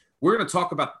over, but we're going to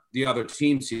talk about the other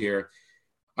teams here.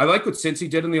 I like what Cincy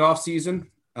did in the offseason.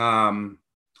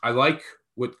 I like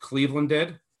what Cleveland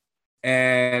did.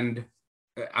 And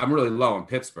I'm really low on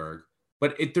Pittsburgh.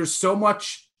 But there's so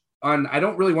much on – I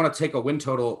don't really want to take a win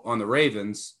total on the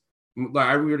Ravens. We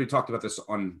already talked about this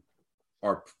on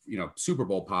our Super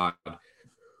Bowl pod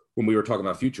when we were talking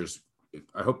about futures.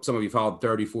 I hope some of you followed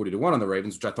 30-40 to 1 on the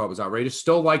Ravens, which I thought was outrageous.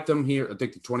 Still like them here. I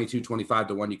think the 22-25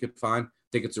 to 1 you could find. I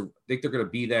think they're going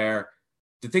to be there.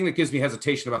 The thing that gives me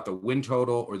hesitation about the win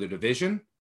total or the division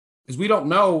is we don't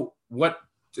know what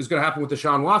is going to happen with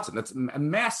Deshaun Watson. That's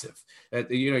massive.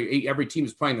 Every team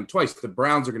is playing them twice. The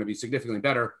Browns are going to be significantly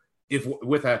better if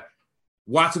with a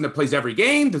Watson that plays every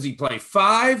game. Does he play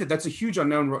 5? That's a huge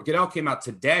unknown. Goodell came out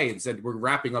today and said we're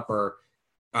wrapping up our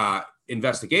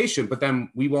investigation, but then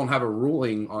we won't have a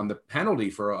ruling on the penalty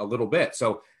for a little bit.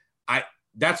 So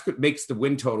that's what makes the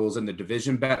win totals and the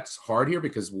division bets hard here,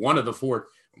 because one of the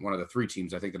 3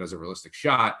 teams I think that has a realistic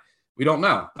shot. We don't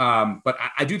know. But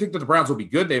I do think that the Browns will be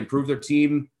good. They improved their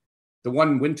team. The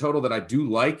one win total that I do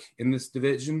like in this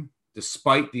division,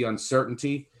 despite the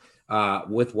uncertainty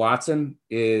with Watson,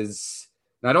 is,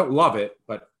 and I don't love it,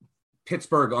 but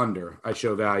Pittsburgh under I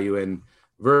show value in,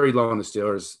 very low on the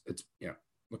Steelers. It's,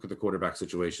 look at the quarterback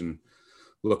situation.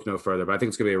 Look no further. But I think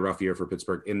it's going to be a rough year for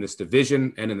Pittsburgh in this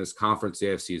division and in this conference. The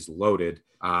AFC is loaded.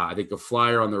 I think a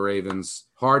flyer on the Ravens.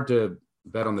 Hard to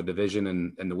bet on the division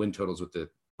and the win totals with the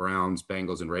Browns,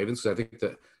 Bengals, and Ravens. So I think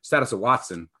the status of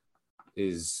Watson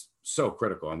is so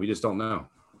critical, and we just don't know.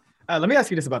 Let me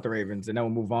ask you this about the Ravens, and then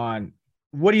we'll move on.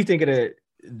 What do you think of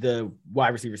the wide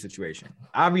receiver situation?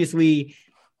 Obviously,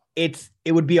 it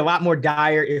would be a lot more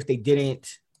dire if they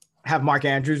didn't have Mark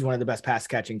Andrews, one of the best pass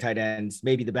catching tight ends,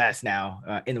 maybe the best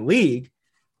now in the league.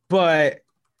 But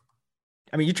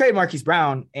I mean, you trade Marquise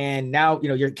Brown, and now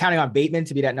you're counting on Bateman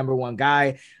to be that number 1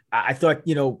 guy. I thought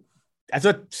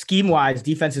scheme wise,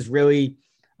 defenses really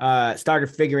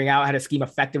started figuring out how to scheme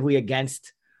effectively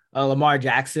against Lamar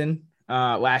Jackson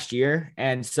last year,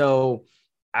 and so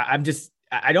I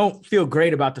don't feel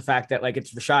great about the fact that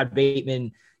it's Rashad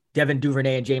Bateman, Devin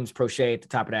Duvernay, and James Prochet at the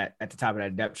top of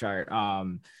that depth chart.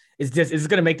 Is this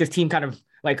going to make this team kind of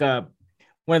like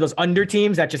one of those under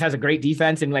teams that just has a great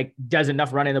defense and does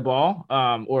enough running the ball?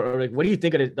 Or what do you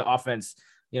think of the offense,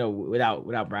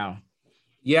 without Brown?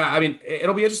 Yeah, I mean,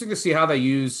 it'll be interesting to see how they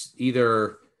use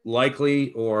either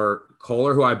Likely or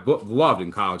Kohler, who I loved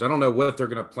in college. I don't know what they're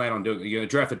going to plan on doing. You're going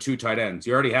to draft the 2 tight ends.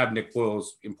 You already have Nick Foles,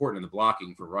 important in the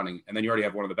blocking for running, and then you already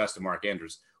have one of the best in Mark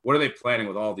Andrews. What are they planning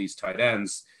with all these tight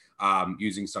ends,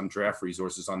 using some draft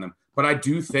resources on them? But I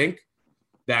do think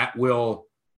that will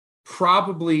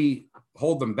probably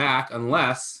hold them back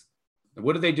unless –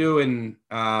 what did they do in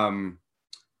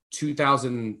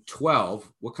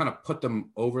 2012? What kind of put them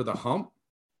over the hump?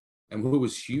 And who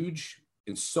was huge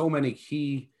in so many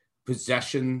key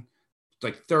possession,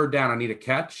 like third down, I need a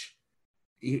catch.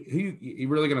 He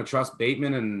really going to trust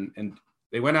Bateman? And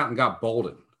they went out and got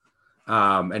Bolden.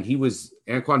 And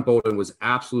Anquan Bolden was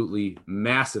absolutely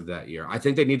massive that year. I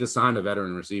think they need to sign a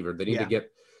veteran receiver. They need to get,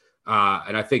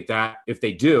 and I think that if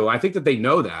they do, I think that they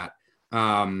know that.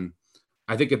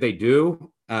 I think if they do,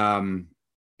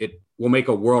 it will make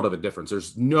a world of a difference.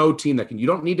 There's no team you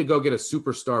don't need to go get a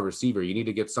superstar receiver. You need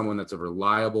to get someone that's a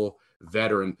reliable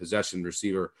veteran possession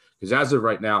receiver, because as of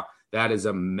right now, that is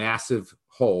a massive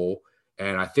hole,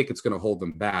 and I think it's going to hold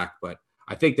them back. But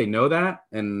I think they know that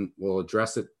and will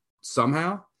address it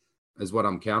somehow, is what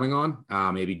I'm counting on,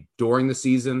 maybe during the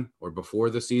season or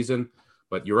before the season.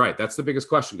 But you're right. That's the biggest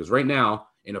question, because right now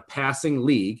in a passing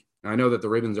league, I know that the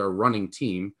Ravens are a running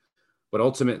team, but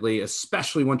ultimately,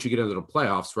 especially once you get into the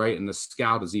playoffs, right, and the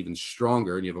scout is even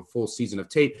stronger and you have a full season of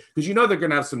tape, because they're going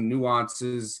to have some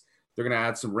nuances. They're going to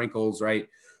add some wrinkles, right,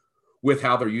 with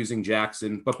how they're using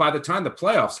Jackson. But by the time the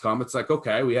playoffs come, it's like,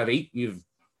 okay, you have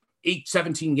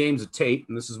 17 games of tape,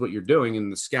 and this is what you're doing,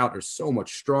 and the scout are so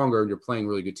much stronger, and you're playing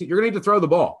really good team. You're going to need to throw the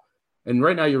ball. And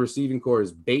right now your receiving core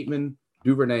is Bateman,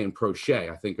 Duvernay, and Prochet,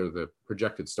 I think, are the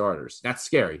projected starters. That's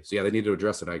scary. So, yeah, they need to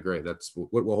address it. I agree. That's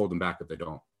what will hold them back if they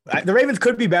don't. The Ravens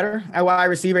could be better at wide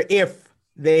receiver if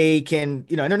they can,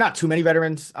 and there are not too many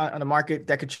veterans on the market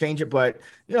that could change it, but,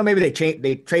 maybe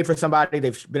they trade for somebody.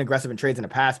 They've been aggressive in trades in the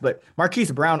past, but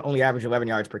Marquise Brown only averaged 11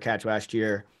 yards per catch last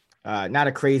year. Not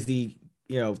a crazy,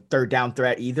 third down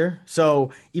threat either.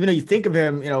 So even though you think of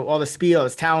him, all the speed, all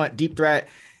his talent, deep threat,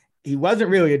 he wasn't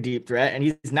really a deep threat, and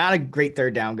he's not a great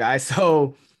third down guy.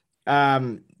 So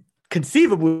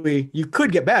conceivably you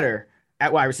could get better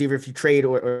at wide receiver if you trade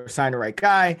or sign the right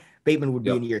guy. Bateman would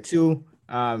be in year 2.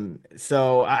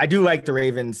 So I do like the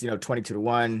Ravens,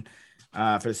 22-1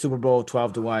 for the Super Bowl,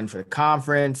 12-1 for the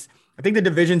conference. I think the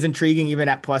division's intriguing even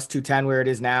at plus 210 where it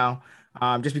is now,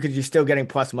 just because you're still getting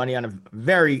plus money on a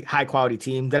very high quality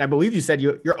team that I believe you said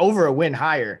you're over a win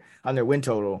higher on their win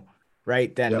total,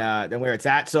 right? Than where it's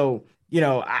at. So,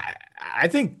 I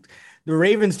think the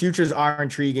Ravens futures are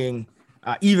intriguing,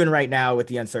 even right now with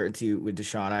the uncertainty with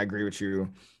Deshaun. I agree with you.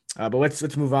 But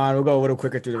let's move on. We'll go a little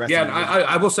quicker through the rest. Yeah,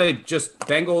 I will say just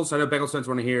Bengals. I know Bengals fans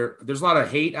want to hear. There's a lot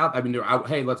of hate out. I mean, they're out.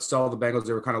 Hey, let's sell the Bengals.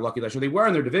 They were kind of lucky last year. They were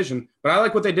in their division, but I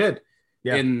like what they did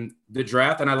in the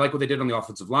draft, and I like what they did on the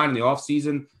offensive line in the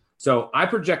offseason. So I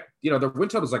project, their win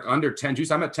total is like under 10 juice.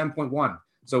 I'm at 10.1,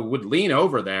 so would lean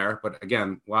over there. But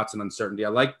again, lots of uncertainty. I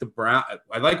like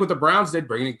what the Browns did,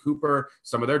 bringing in Cooper.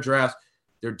 Some of their drafts,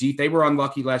 they're deep. They were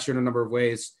unlucky last year in a number of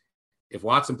ways. If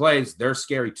Watson plays, they're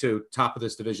scary too. Top of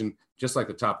this division, just like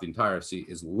the top of the entire AFC,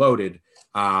 is loaded.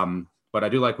 But I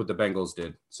do like what the Bengals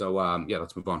did. So,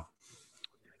 let's move on.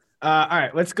 All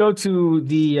right, let's go to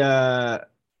the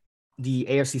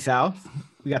AFC South.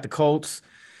 We got the Colts.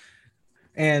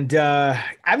 And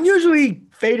I'm usually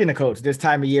fading the Colts this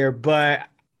time of year, but,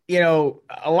 a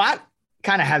lot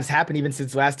kind of has happened even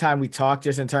since last time we talked,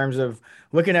 just in terms of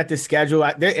looking at the schedule.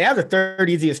 They have the third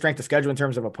easiest strength of schedule in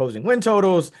terms of opposing win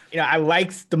totals. I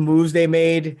liked the moves they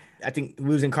made. I think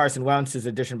losing Carson Wentz is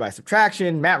addition by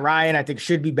subtraction. Matt Ryan, I think,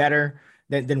 should be better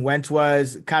than Wentz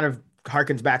was. Kind of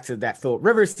harkens back to that Phillip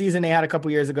Rivers season they had a couple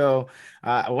years ago.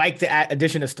 I like the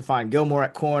addition of Stephon Gilmore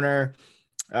at corner,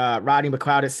 Rodney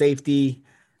McLeod at safety.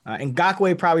 And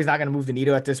Ngakoue probably is not going to move the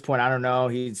needle at this point. I don't know.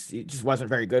 He just wasn't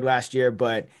very good last year,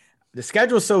 but the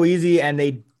schedule's so easy, and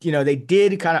they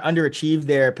did kind of underachieve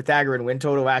their Pythagorean win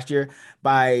total last year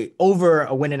by over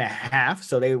a win and a half.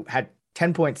 So they had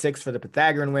 10.6 for the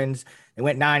Pythagorean wins. They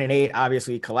went 9-8,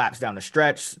 obviously collapsed down the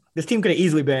stretch. This team could have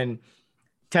easily been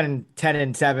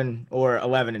 10-7 or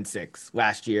 11-6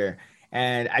 last year.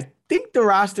 And I think the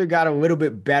roster got a little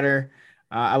bit better.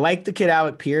 I like the kid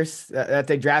Alec Pierce that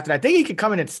they drafted. I think he could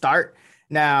come in and start.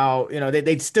 Now,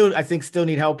 they still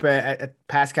need help at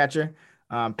pass catcher.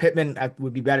 Pittman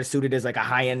would be better suited as like a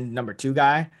high-end number 2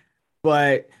 guy.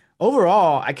 But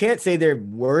overall, I can't say they're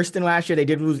worse than last year. They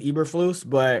did lose Eberflus,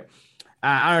 but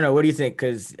I don't know. What do you think?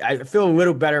 Because I feel a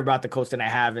little better about the Colts than I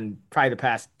have in probably the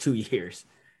past 2 years.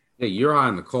 Yeah, you're high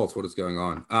on the Colts. What is going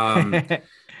on?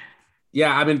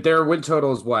 Yeah, I mean, their win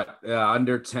total is what?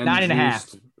 Under 10?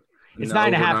 9.5. It's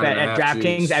 9.5 at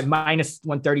DraftKings at minus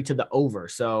 130 to the over.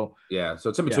 So yeah, so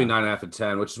it's in between 9.5 and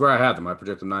 10, which is where I have them. I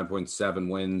project them 9.7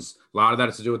 wins. A lot of that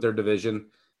has to do with their division.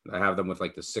 I have them with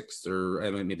like the 6th or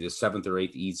maybe the 7th or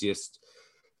 8th easiest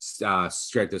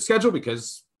strength of schedule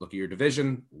because look at your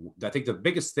division. I think the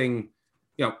biggest thing,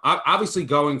 obviously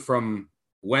going from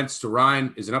Wentz to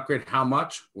Ryan is an upgrade. How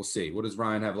much? We'll see. What does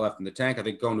Ryan have left in the tank? I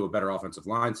think going to a better offensive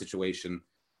line situation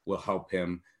will help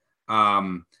him.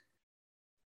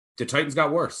 The Titans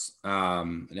got worse.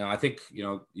 I think,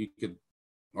 you could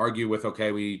argue with,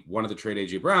 okay, we wanted to trade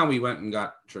A.J. Brown. We went and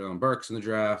got Treylon Burks in the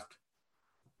draft.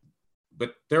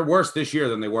 But they're worse this year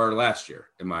than they were last year,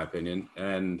 in my opinion.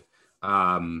 And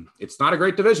it's not a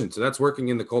great division. So that's working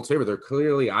in the Colts' favor. They're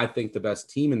clearly, I think, the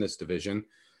best team in this division.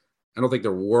 I don't think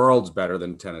they're worlds better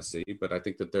than Tennessee, but I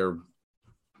think that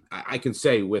I can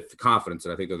say with confidence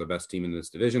that I think they're the best team in this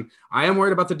division. I am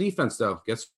worried about the defense, though.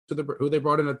 Guess who they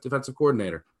brought in a defensive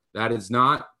coordinator? That is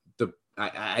not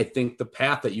I think the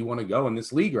path that you want to go in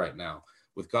this league right now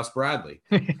with Gus Bradley.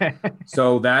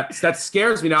 So that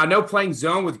scares me. Now, I know playing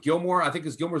zone with Gilmore, I think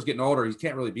as Gilmore's getting older, he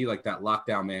can't really be like that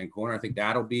lockdown man corner. I think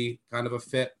that'll be kind of a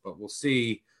fit, but we'll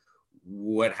see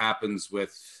what happens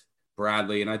with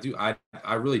Bradley. And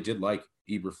I really did like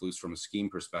Eberflus from a scheme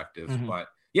perspective. Mm-hmm. But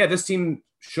yeah, this team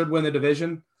should win the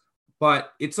division,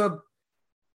 but it's a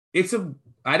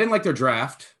I didn't like their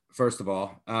draft. First of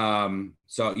all,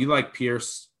 so you like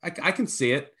Pierce. I can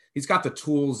see it. He's got the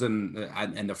tools and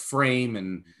the frame,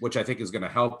 and which I think is going to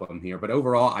help him here. But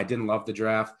overall, I didn't love the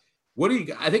draft.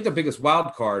 I think the biggest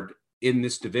wild card in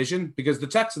this division, because the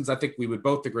Texans, I think we would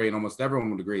both agree, and almost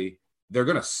everyone would agree, they're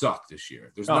going to suck this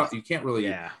year. You can't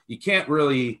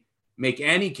really make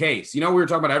any case. We were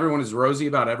talking about everyone is rosy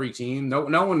about every team.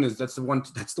 No one is. That's the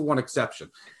one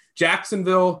exception.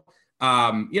 Jacksonville,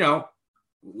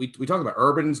 We talked about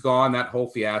Urban's gone, that whole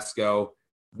fiasco.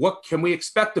 What can we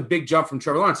expect a big jump from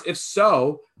Trevor Lawrence? If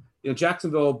so,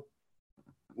 Jacksonville,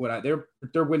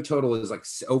 their win total is like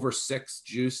over 6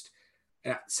 juiced.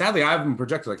 Sadly, I have them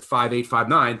projected like 5.8,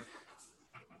 5.9.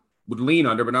 would lean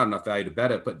under, but not enough value to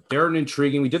bet it. But they're an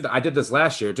intriguing. I did this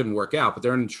last year. It didn't work out, but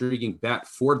they're an intriguing bet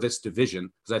for this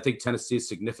division because I think Tennessee is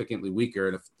significantly weaker.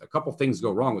 And if a couple things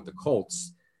go wrong with the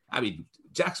Colts, I mean,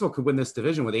 Jacksonville could win this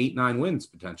division with 8-9 wins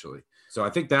potentially. So I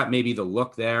think that may be the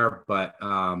look there. But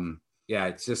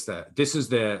it's just that this is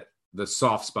the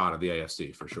soft spot of the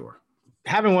AFC for sure.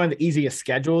 Having one of the easiest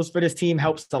schedules for this team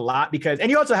helps a lot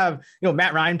and you also have,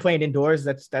 Matt Ryan playing indoors.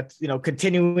 That's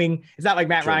continuing. It's not like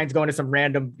Matt Ryan's going to some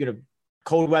random,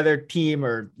 cold weather team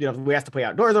or, we have to play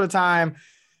outdoors all the time.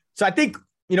 So I think,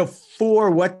 for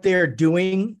what they're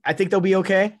doing, I think they'll be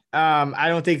okay. I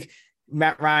don't think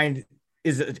Matt Ryan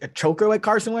is a choker like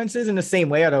Carson Wentz is in the same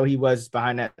way, although he was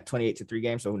behind that 28-3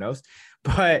 game. So who knows?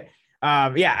 But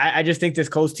I just think this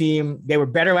Colts team, they were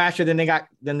better last year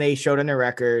than they showed on their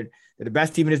record. They're the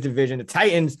best team in this division. The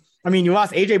Titans, you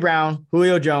lost A.J. Brown,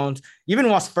 Julio Jones, you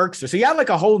even lost Ferkster. So you have like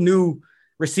a whole new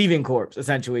receiving corps,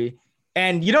 essentially.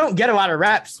 And you don't get a lot of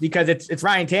reps because it's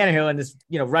Ryan Tannehill and this,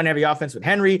 run heavy offense with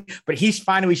Henry. But he's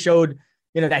finally showed,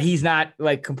 that he's not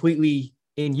like completely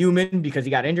inhuman because he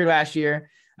got injured last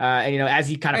year. And, as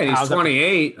he kind of piles he's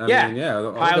 28.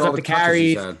 Up, piles up the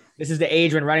carries. This is the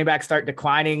age when running backs start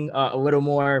declining a little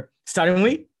more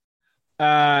suddenly.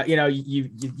 You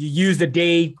use the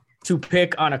day to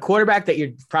pick on a quarterback that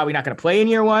you're probably not going to play in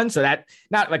year one. So that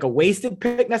not like a wasted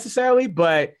pick necessarily,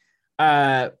 but,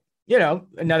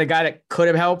 another guy that could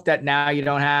have helped that now you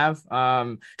don't have.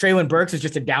 Treylon Burks is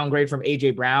just a downgrade from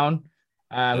A.J. Brown.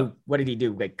 What did he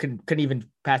do? Like couldn't even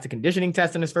pass the conditioning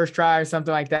test in his first try or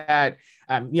something like that.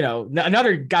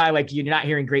 Another guy like you're not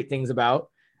hearing great things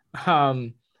about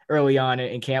early on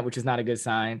in camp, which is not a good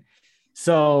sign.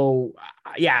 So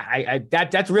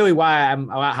that's really why I'm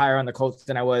a lot higher on the Colts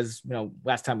than I was,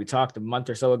 last time we talked a month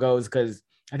or so ago, is because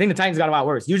I think the Titans got a lot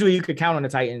worse. Usually you could count on the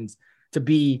Titans to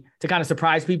kind of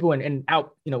surprise people and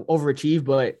out, overachieve,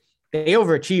 but they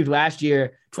overachieved last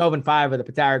year, 12-5 with a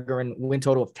Pythagorean win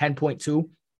total of 10.2.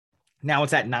 Now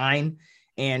it's at 9.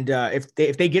 And if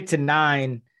they get to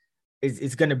 9,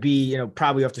 it's going to be,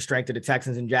 probably off the strength of the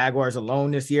Texans and Jaguars alone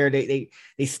this year. They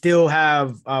still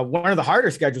have one of the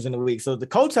harder schedules in the league. So the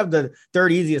Colts have the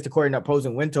third easiest according to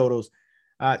opposing win totals.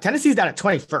 Tennessee's down at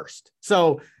 21st.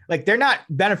 So like they're not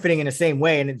benefiting in the same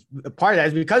way. And part of that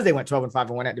is because they went 12-5 and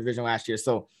won that division last year.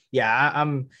 So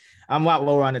I'm a lot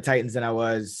lower on the Titans than I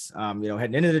was,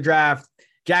 heading into the draft.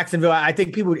 Jacksonville, I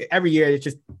think people every year, it's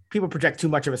just people project too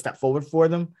much of a step forward for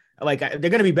them. Like they're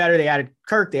going to be better. They added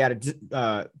Kirk. They added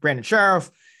Brandon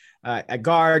Sheriff at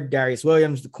guard, Darius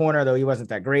Williams, the corner, though he wasn't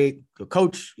that great. The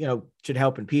coach, should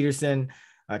help in Peterson.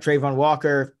 Trayvon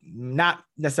Walker, not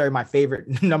necessarily my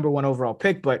favorite number 1 overall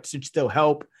pick, but should still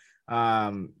help.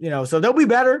 So they'll be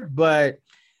better. But,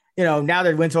 now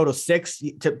their win total 6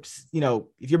 if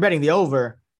you're betting the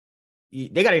over,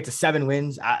 they got to get to 7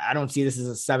 wins. I don't see this as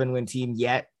a 7-win team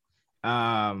yet.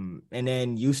 And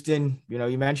then Houston,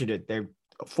 you mentioned it. They're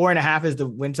 4.5 is the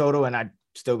win total, and I'd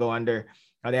still go under.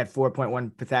 They had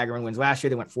 4.1 Pythagorean wins last year.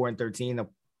 They went 4-13.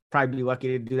 They'll probably be lucky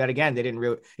to do that again. They didn't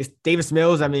really. It's Davis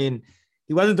Mills. I mean,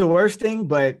 he wasn't the worst thing,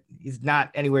 but he's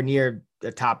not anywhere near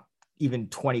the top even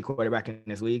 20 quarterback in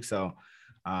this league. So,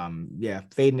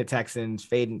 fading the Texans,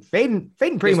 fading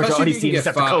pretty much all these teams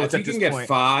except the Colts. If you can get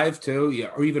 5 too,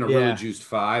 or even a really juiced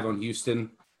 5 on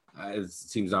Houston, it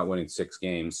seems not winning 6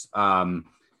 games. And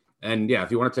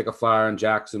if you want to take a flyer on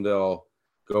Jacksonville,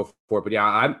 go for it. But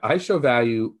I show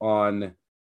value on,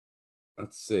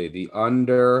 let's see, the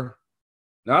under.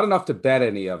 Not enough to bet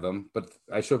any of them, but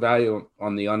I show value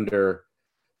on the under.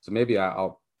 So maybe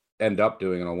I'll end up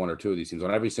doing it on 1 or 2 of these teams,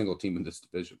 on every single team in this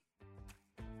division.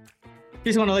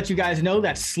 Just want to let you guys know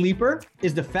that Sleeper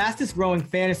is the fastest growing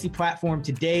fantasy platform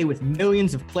today with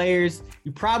millions of players.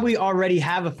 You probably already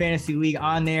have a fantasy league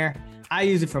on there. I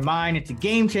use it for mine. It's a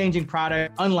game-changing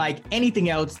product, unlike anything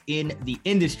else in the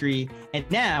industry. And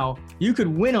now you could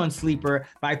win on Sleeper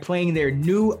by playing their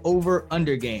new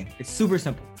over-under game. It's super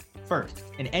simple. First,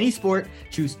 in any sport,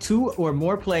 choose 2 or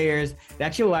more players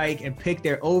that you like and pick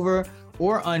their over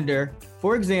or under.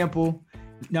 For example,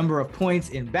 number of points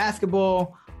in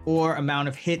basketball or amount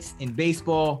of hits in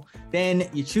baseball. Then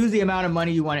you choose the amount of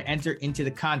money you want to enter into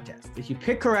the contest. If you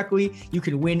pick correctly, you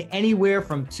can win anywhere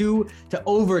from 2 to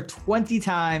over 20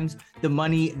 times the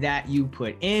money that you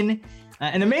put in.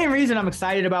 And the main reason I'm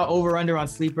excited about Over Under on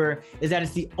Sleeper is that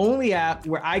it's the only app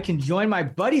where I can join my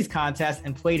buddies' contest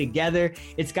and play together.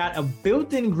 It's got a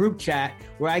built-in group chat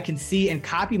where I can see and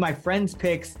copy my friends'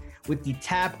 picks with the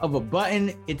tap of a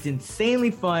button. It's insanely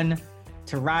fun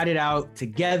to ride it out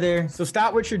together. So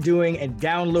stop what you're doing and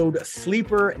download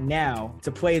Sleeper now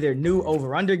to play their new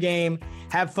over-under game,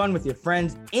 have fun with your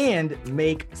friends, and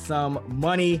make some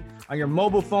money. On your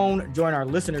mobile phone, join our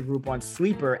listener group on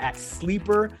Sleeper at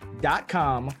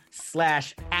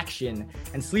sleeper.com/action.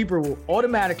 And Sleeper will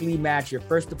automatically match your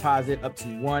first deposit up to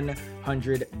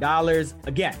 $100.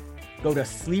 Again, go to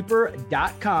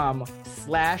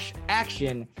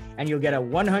sleeper.com/action and you'll get a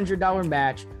 $100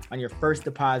 match on your first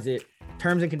deposit.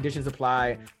 Terms and conditions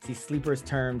apply. See Sleeper's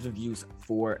terms of use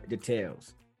for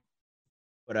details.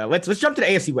 But let's jump to the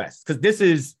AFC West, because this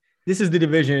is the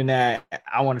division that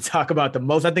I want to talk about the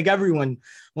most. I think everyone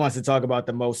wants to talk about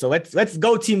the most. So let's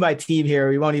go team by team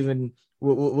here.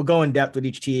 We'll go in depth with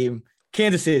each team.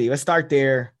 Kansas City, let's start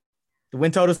there. The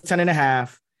win total is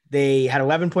 10.5. They had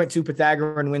 11.2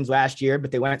 Pythagorean wins last year,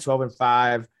 but they went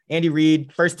 12-5. Andy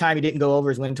Reid, first time he didn't go over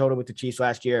his win total with the Chiefs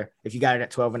last year. If you got it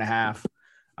at 12.5.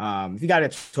 If you got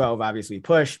it at 12, obviously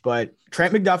push. But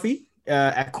Trent McDuffie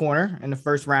at corner in the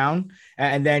first round,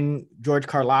 and then George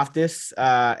Karlaftis,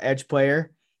 edge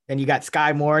player. Then you got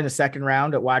Sky Moore in the second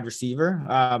round at wide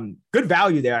receiver. Good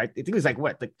value there. I think it was like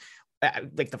the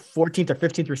 14th or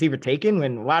 15th receiver taken,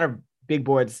 when a lot of big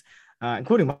boards,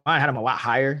 including mine, had him a lot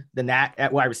higher than that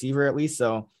at wide receiver at least.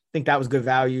 So I think that was good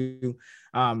value.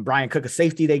 Brian Cook, a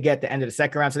safety they get at the end of the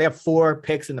second round. So they have 4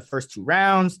 picks in the first 2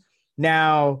 rounds.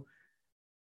 Now,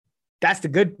 that's the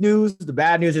good news. The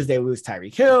bad news is they lose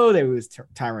Tyreek Hill. They lose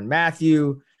Tyrann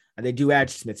Mathieu. They do add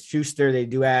Smith-Schuster. They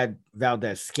do add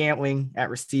Valdez-Scantling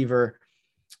at receiver.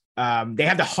 They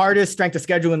have the hardest strength of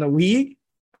schedule in the league,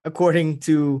 according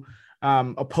to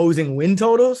opposing win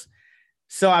totals.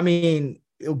 So, I mean,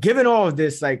 given all of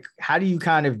this, like, how do you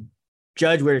kind of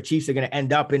judge where the Chiefs are going to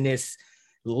end up in this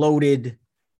loaded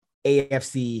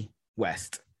AFC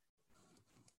West?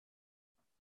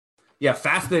 Yeah,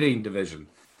 fascinating division.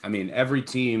 I mean, every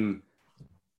team,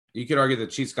 you could argue the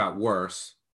Chiefs got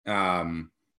worse.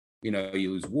 You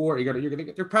lose War. You're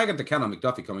probably going to count on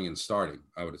McDuffie coming in starting,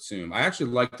 I would assume. I actually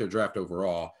like their draft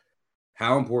overall.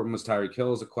 How important was Tyreek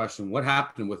Hill is a question. What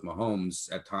happened with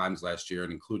Mahomes at times last year,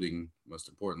 and including, most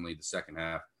importantly, the second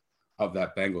half of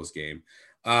that Bengals game?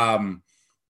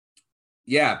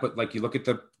 Yeah, but like you look at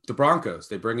the Broncos,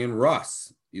 they bring in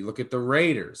Russ. You look at the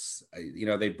Raiders,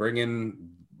 they bring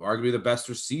in arguably the best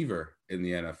receiver in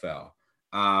the NFL.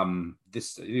 You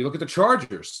look at the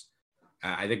Chargers,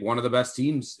 I think one of the best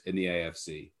teams in the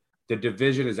AFC. The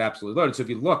division is absolutely loaded. So if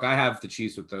you look, I have the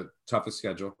Chiefs with the toughest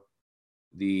schedule,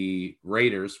 the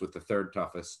Raiders with the 3rd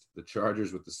toughest, the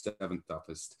Chargers with the 7th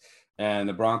toughest, and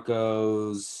the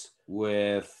Broncos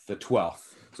with the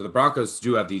 12th. So the Broncos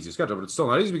do have the easiest schedule, but it's still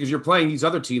not easy because you're playing these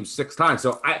other teams 6 times.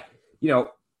 So I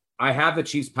have the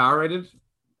Chiefs power rated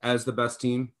as the best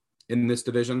team in this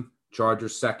division.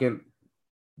 Chargers second,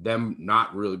 them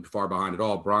not really far behind at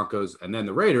all. Broncos, and then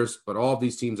the Raiders. But all of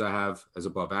these teams I have as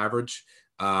above average.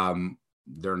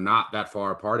 They're not that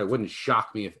far apart. It wouldn't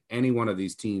shock me if any one of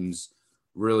these teams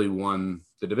really won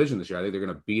the division this year. I think they're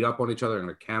going to beat up on each other. They're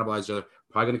going to cannibalize each other.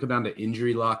 Probably going to come down to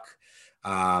injury luck,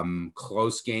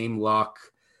 close game luck.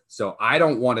 So I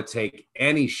don't want to take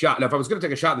any shot. Now, if I was going to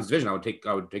take a shot in this division, I would take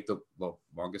the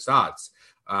longest odds.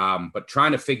 But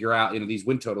trying to figure out, these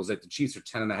win totals, that the Chiefs are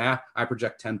 10.5. I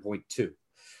project 10.2.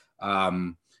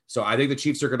 So I think the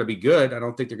Chiefs are going to be good. I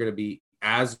don't think they're going to be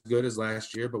as good as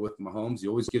last year, but with Mahomes, he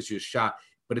always gives you a shot.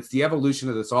 But it's the evolution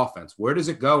of this offense. Where does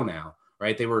it go now?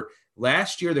 Right?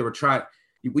 Last year they were trying.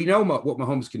 We know what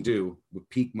Mahomes can do with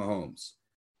peak Mahomes,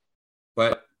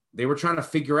 but they were trying to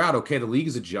figure out, okay, the league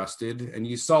is adjusted, and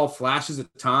you saw flashes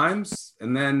at times,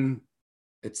 and then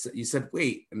you said,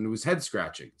 wait, and it was head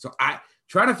scratching. So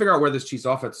trying to figure out where this Chiefs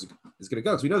offense is going to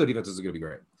go. So we know the defense is going to be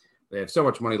great. They have so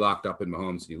much money locked up in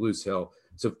Mahomes, and you lose Hill.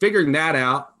 So figuring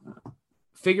out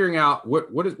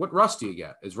what Russ do you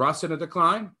get? Is Russ in a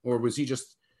decline, or was he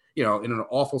just, in an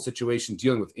awful situation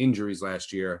dealing with injuries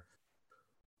last year?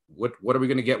 What are we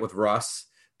going to get with Russ,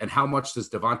 and how much does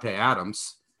Devontae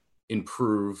Adams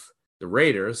improve the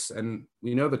Raiders? And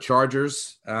we know the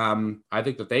Chargers, I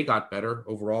think that they got better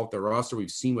overall with their roster. We've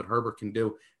seen what Herbert can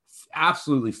do.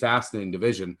 Absolutely fascinating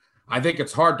division. I think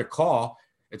it's hard to call.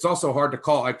 It's also hard to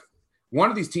call. Like, one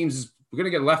of these teams is going to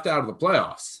get left out of the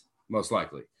playoffs, most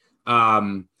likely.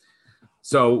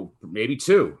 So maybe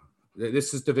 2.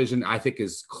 This division, I think,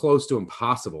 is close to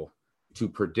impossible to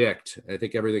predict. I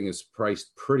think everything is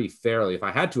priced pretty fairly. If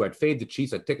I had to, I'd fade the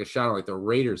Chiefs. I'd take a shot on like the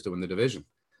Raiders to win the division.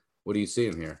 What are you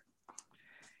seeing here?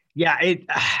 Yeah,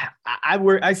 I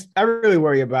really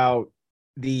worry about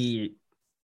the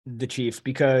Chiefs,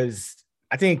 because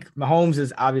I think Mahomes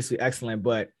is obviously excellent,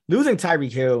 but losing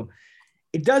Tyreek Hill,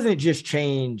 it doesn't just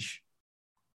change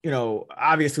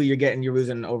obviously you're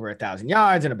losing over 1,000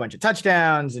 yards and a bunch of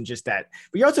touchdowns and just that,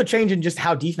 but you're also changing just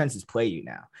how defenses play you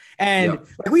now. And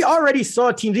like we already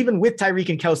saw teams, even with Tyreek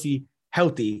and Kelsey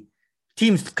healthy,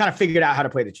 teams kind of figured out how to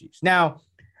play the Chiefs. Now,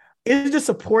 is the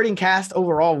supporting cast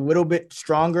overall a little bit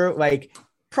stronger? Like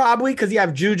probably because you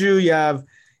have Juju, you have,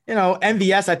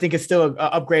 MVS, I think is still an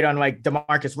upgrade on like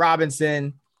DeMarcus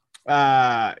Robinson.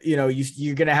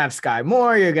 You're going to have Sky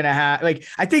Moore. You're going to have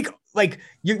I think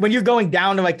when you're going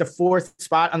down to like the 4th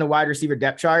spot on the wide receiver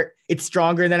depth chart, it's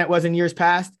stronger than it was in years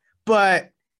past.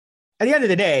 But at the end of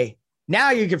the day,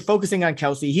 now you're focusing on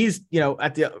Kelsey. He's,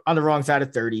 on the wrong side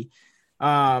of 30.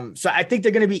 So I think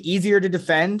they're going to be easier to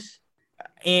defend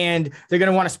and they're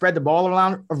going to want to spread the ball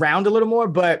around a little more.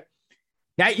 But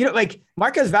now,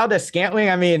 Marquez Valdez-Scantling,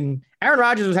 I mean, Aaron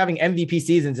Rodgers was having MVP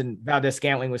seasons and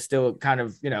Valdez-Scantling was still kind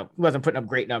of, wasn't putting up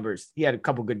great numbers. He had a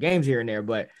couple good games here and there,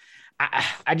 but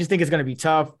I just think it's going to be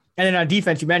tough. And then on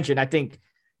defense, you mentioned, I think,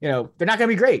 they're not going to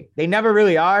be great. They never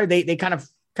really are. They kind of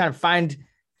find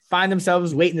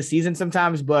themselves late in the season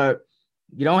sometimes, but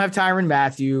you don't have Tyrann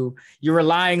Mathieu. You're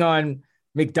relying on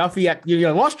McDuffie. You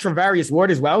lost Travarius Ward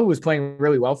as well, who was playing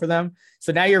really well for them.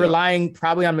 So now you're relying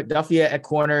probably on McDuffie at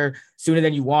corner sooner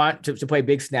than you want to play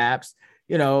big snaps.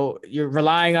 You're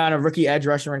relying on a rookie edge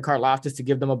rusher in Karlaftis to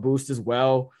give them a boost as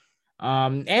well.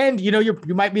 And you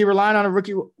might be relying on a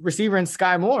rookie receiver in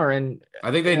Sky Moore. And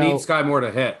I think they need Sky Moore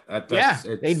to hit.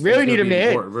 They really need him to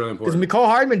hit. Really important. Because Mecole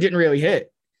Hardman didn't really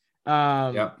hit.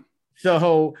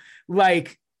 So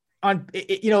it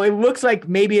looks like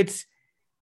maybe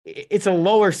it's a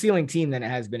lower ceiling team than it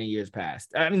has been in years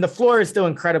past. I mean, the floor is still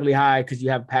incredibly high because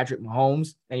you have Patrick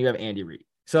Mahomes and you have Andy Reid.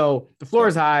 So the floor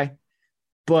is high,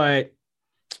 but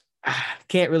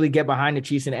can't really get behind the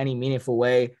Chiefs in any meaningful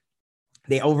way.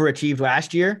 They overachieved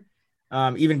last year,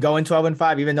 even going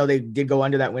 12-5, even though they did go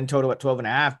under that win total at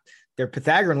 12.5. Their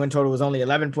Pythagorean win total was only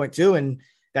 11.2, and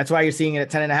that's why you're seeing it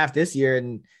at 10.5 this year.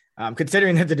 And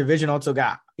considering that the division also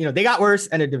got, they got worse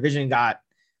and the division got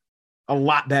a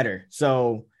lot better.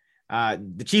 So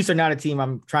the Chiefs are not a team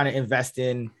I'm trying to invest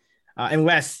in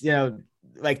unless, the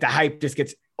hype just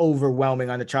gets overwhelming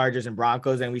on the Chargers and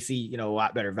Broncos and we see, a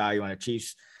lot better value on the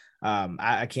Chiefs.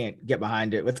 I can't get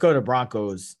behind it. Let's go to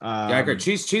Broncos. I agree.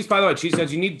 Chiefs, by the way, Chiefs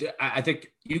says I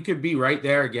think you could be right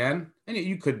there again. And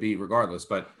you could be regardless,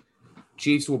 but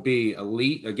Chiefs will be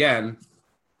elite again.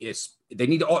 They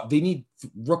need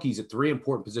rookies at 3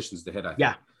 important positions to hit, I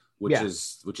think. Which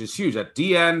is huge at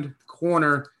D end,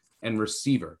 corner, and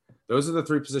receiver. Those are the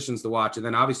 3 positions to watch. And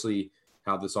then obviously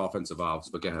how this offense evolves,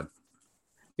 but go ahead.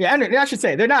 Yeah, and I should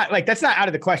say they're not that's not out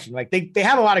of the question. They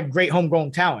have a lot of great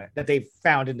homegrown talent that they've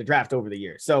found in the draft over the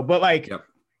years. So, but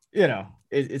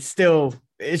it's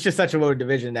just such a loaded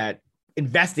division that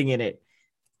investing in it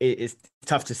is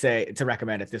tough to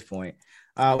recommend at this point.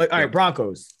 All right,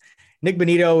 Broncos. Nick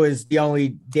Bonito is the only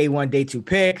day 1, day 2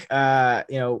 pick, outside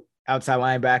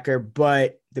linebacker.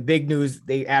 But the big news,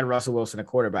 they add Russell Wilson, a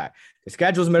quarterback. The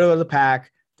schedule's middle of the pack.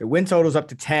 Their win total's up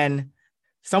to 10,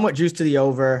 somewhat juiced to the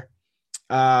over.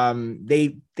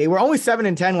 They were only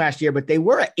 7-10 last year, but they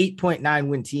were an 8.9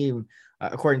 win team,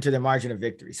 according to their margin of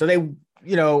victory. So they,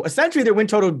 essentially their win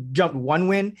total jumped 1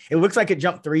 win. It looks like it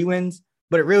jumped 3 wins,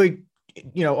 but it really,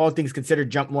 all things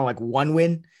considered, jumped more like 1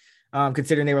 win,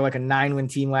 considering they were like a 9-win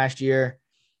team last year.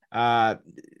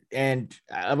 And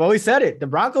I've always said it, the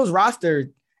Broncos roster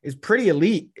is pretty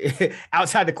elite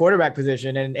outside the quarterback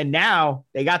position. And now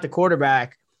they got the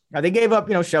quarterback. Now they gave up,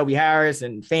 Shelby Harris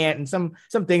and Fant and some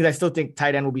things. I still think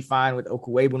tight end will be fine with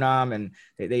Okwuegbunam, and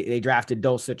they drafted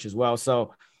Dulcich as well.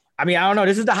 So, I mean, I don't know.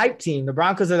 This is the hype team. The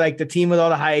Broncos are like the team with all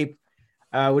the hype.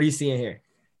 What are you seeing here?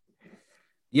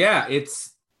 Yeah,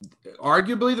 it's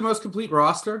arguably the most complete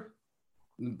roster.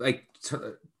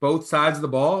 Both sides of the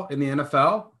ball in the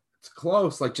NFL. It's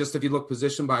close. Just if you look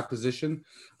position by position,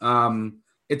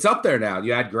 it's up there now.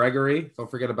 You had Gregory. Don't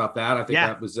forget about that. I think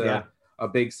that was a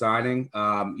big signing.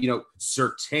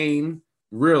 Surtain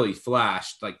really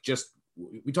flashed.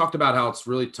 We talked about how it's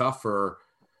really tough for,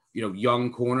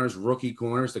 young corners, rookie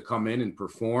corners to come in and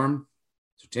perform.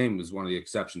 Surtain was one of the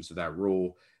exceptions to that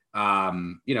rule.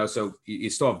 So you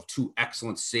still have 2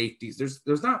 excellent safeties.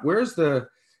 There's not, where's the,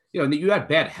 you had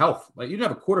bad health. You didn't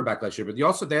have a quarterback last year, but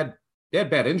they had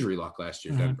bad injury luck last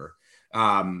year, Denver,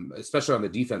 especially on the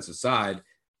defensive side,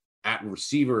 at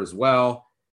receiver as well.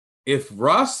 If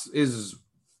Russ is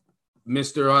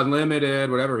Mr.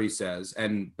 Unlimited, whatever he says,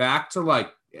 and back to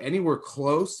anywhere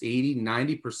close, 80,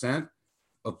 90%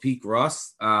 of peak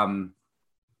Russ,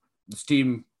 this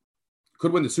team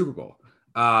could win the Super Bowl.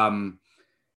 Now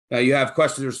you have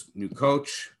questions. There's new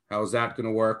coach. How is that going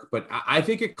to work? But I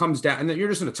think it comes down, and you're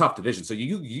just in a tough division. So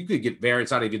you could get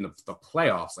variance out of even the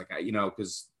playoffs,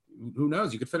 because who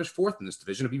knows? You could finish fourth in this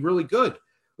division. It'd be really good.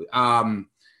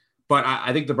 But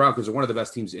I think the Broncos are one of the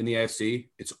best teams in the AFC.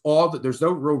 It's all that there's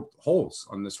no real holes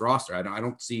on this roster. I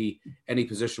don't see any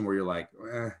position where you're like,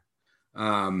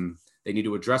 they need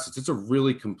to address it. It's a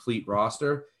really complete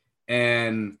roster.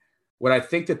 And what I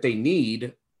think that they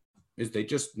need is they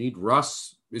just need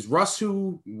Russ. Is Russ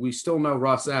who we still know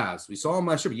Russ as? We saw him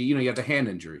last year, but you had the hand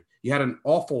injury. You had an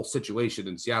awful situation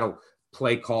in Seattle,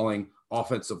 play calling,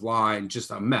 offensive line,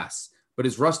 just a mess. But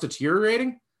is Russ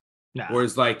deteriorating? No. Or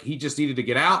is he just needed to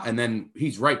get out and then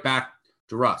he's right back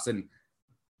to Russ? And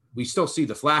we still see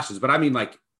the flashes, but I mean,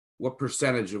 what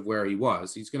percentage of where he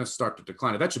was? He's going to start to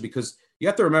decline eventually, because you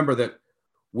have to remember that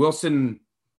Wilson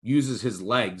uses his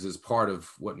legs as part of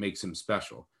what makes him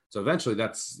special. So eventually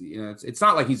that's, it's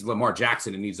not like he's Lamar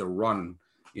Jackson and needs a run,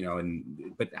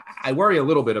 but I worry a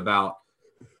little bit about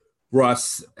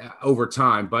Russ over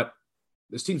time, but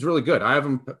this team's really good. I have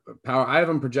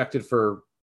them projected for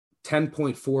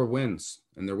 10.4 wins,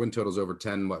 and their win total's over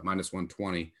 10, minus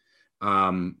 120.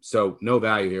 So no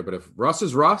value here, but if Russ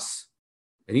is Russ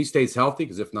and he stays healthy,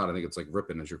 because if not, I think it's like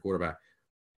Rippon as your quarterback.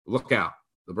 Look out.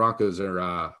 The Broncos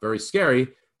are very scary.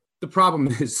 The problem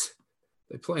is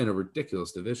they play in a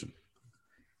ridiculous division.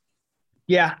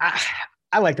 Yeah,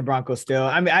 I like the Broncos still.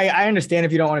 I mean, I understand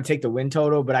if you don't want to take the win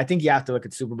total, but I think you have to look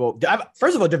at Super Bowl.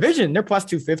 First of all, division, they're plus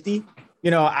 250.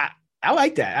 I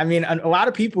like that. I mean, a lot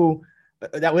of people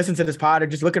that listen to this pod are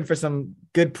just looking for some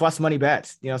good plus money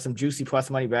bets, some juicy plus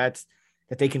money bets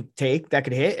that they can take that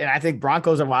could hit. And I think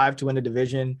Broncos are live to win the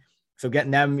division. So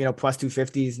getting them, plus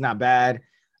 250 is not bad.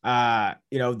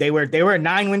 They were a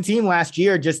 9-win team last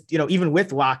year, just, even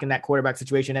with Locke in that quarterback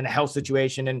situation and a health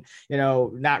situation and,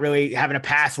 not really having a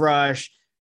pass rush.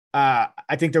 I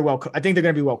think they're going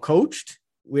to be well coached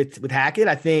with Hackett.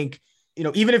 I think,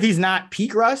 even if he's not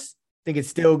peak Russ, I think it's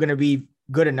still going to be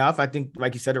good enough. I think,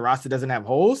 like you said, the roster doesn't have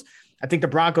holes. I think the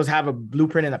Broncos have a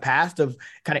blueprint in the past of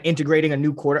kind of integrating a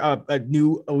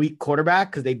new elite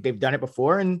quarterback, because they've done it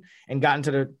before and gotten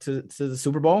to the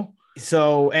Super Bowl.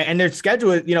 So, and their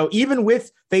schedule, even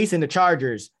with facing the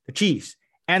Chargers, the Chiefs,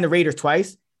 and the Raiders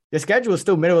twice, their schedule is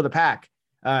still middle of the pack,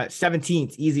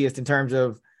 17th easiest in terms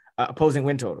of opposing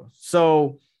win total.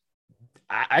 So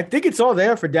I think it's all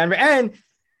there for Denver, and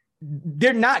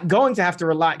they're not going to have to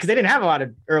rely, because they didn't have a lot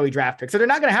of early draft picks. So they're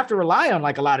not going to have to rely on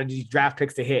a lot of these draft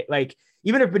picks to hit.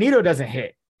 Even if Benito doesn't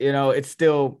hit, it's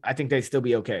still, I think they'd still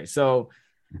be okay. So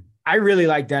I really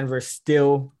like Denver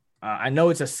still. I know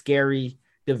it's a scary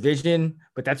division,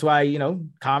 but that's why,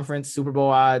 conference, Super Bowl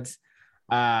odds,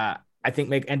 I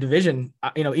think and division,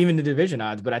 even the division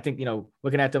odds, but I think,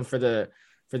 looking at them for the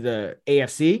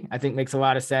AFC, I think makes a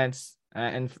lot of sense.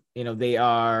 And they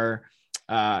are,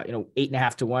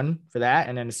 8.5 to 1 for that.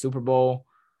 And then the Super Bowl,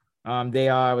 they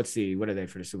are, let's see, what are they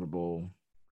for the Super Bowl?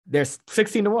 They're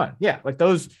 16 to 1. Yeah.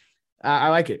 Those, I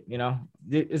like it.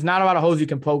 There's not a lot of holes you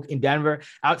can poke in Denver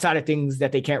outside of things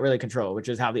that they can't really control, which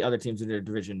is how the other teams in their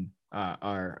division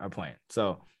are playing.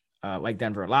 So like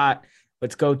Denver a lot.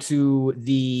 Let's go to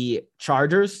the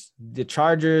Chargers. The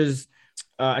Chargers,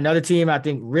 another team, I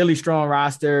think, really strong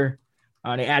roster.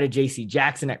 They added J.C.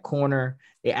 Jackson at corner.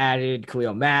 They added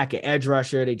Khalil Mack at edge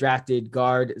rusher. They drafted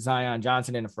guard Zion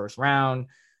Johnson in the first round.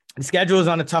 The schedule is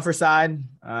on the tougher side.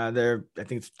 They're, I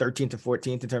think it's 13th to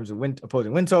 14th in terms of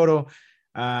opposing win total.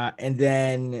 And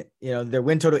then, their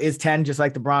win total is 10, just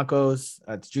like the Broncos.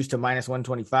 It's juiced to minus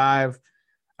 125.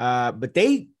 But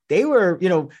they were,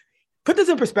 put this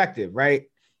in perspective, right?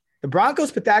 The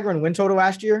Broncos' Pythagorean win total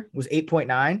last year was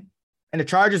 8.9, and the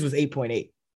Chargers was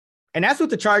 8.8. And that's with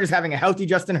the Chargers having a healthy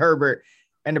Justin Herbert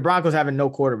and the Broncos having no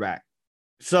quarterback.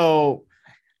 So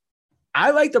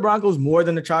I like the Broncos more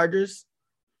than the Chargers.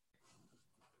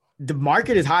 The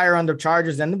market is higher on the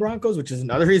Chargers than the Broncos, which is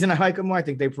another reason I like them more. I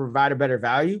think they provide a better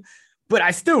value, but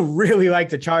I still really like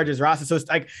the Chargers roster. So it's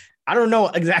I don't know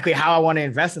exactly how I want to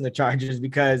invest in the Chargers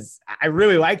because I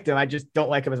really like them. I just don't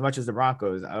like them as much as the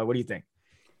Broncos. What do you think?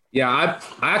 Yeah,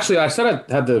 I said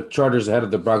I had the Chargers ahead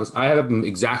of the Broncos. I had them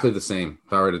exactly the same.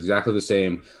 If I were exactly the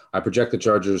same, I project the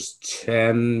Chargers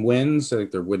 10 wins. I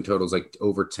think their win total is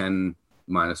over 10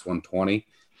 minus 120,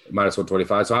 minus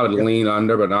 125. So I would lean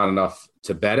under, but not enough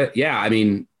to bet it. Yeah, I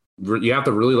mean, you have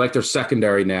to really like their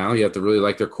secondary now. You have to really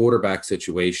like their quarterback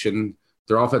situation.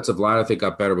 Their offensive line, I think,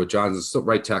 got better with Johnson. Still,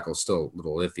 right tackle still a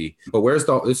little iffy. But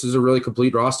this is a really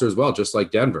complete roster as well, just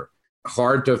like Denver.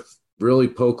 Hard to really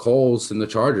poke holes in the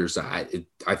Chargers. I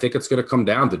think it's going to come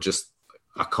down to just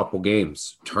a couple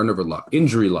games, turnover luck,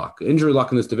 injury luck. Injury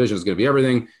luck in this division is going to be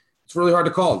everything. it's really hard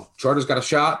to call. Chargers got a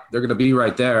shot. They're going to be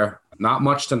right there. Not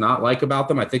much to not like about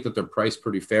them. I think that they're priced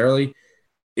pretty fairly.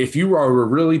 If you are a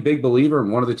really big believer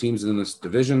in one of the teams in this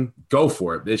division, go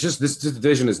for it. It's just this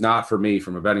division is not for me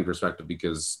from a betting perspective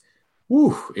because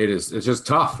it's just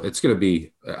tough. It's going to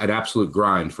be an absolute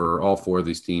grind for all 4 of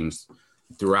these teams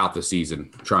throughout the season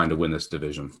trying to win this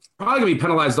division. Probably going to be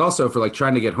penalized also for like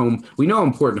trying to get home. We know how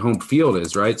important home field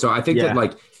is, right? So I think that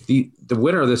like the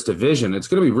winner of this division, it's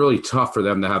going to be really tough for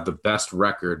them to have the best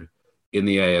record in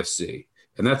the AFC.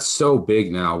 And that's so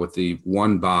big now with the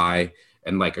 1 bye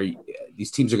and like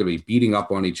these teams are going to be beating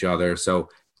up on each other. So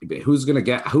who's going to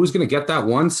get that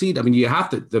 1 seed? I mean, you have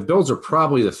to. The Bills are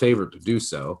probably the favorite to do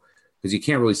so because you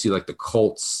can't really see like the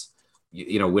Colts,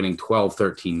 winning 12,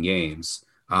 13 games.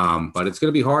 But it's going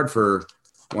to be hard for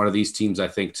one of these teams, I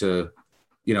think, to,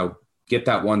 get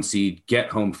that 1 seed, get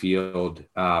home field.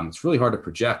 It's really hard to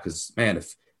project because, man,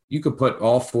 if you could put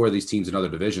all 4 of these teams in other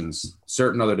divisions,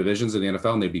 certain other divisions in the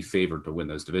NFL, and they'd be favored to win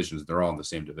those divisions. They're all in the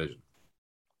same division.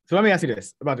 So let me ask you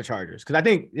this about the Chargers, because I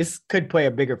think this could play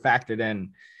a bigger factor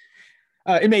than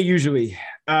it may usually.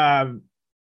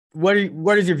 What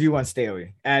is your view on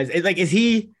Staley? Is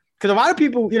he? Because a lot of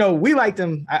people, we liked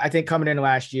him, I think, coming in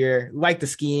last year, like the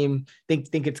scheme, think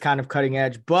it's kind of cutting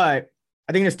edge. But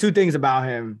I think there's 2 things about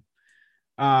him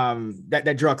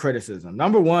that draw criticism.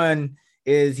 Number one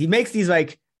is he makes these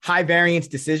like high variance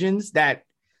decisions that,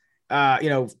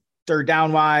 third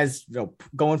down wise,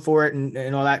 going for it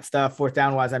and all that stuff, fourth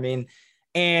down wise, I mean.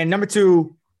 And number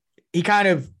 2, he kind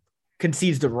of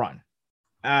concedes the run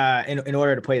in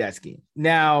order to play that scheme.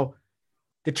 Now,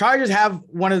 the Chargers have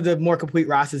one of the more complete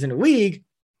rosters in the league,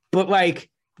 but like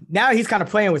now he's kind of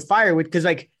playing with fire because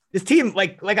like this team,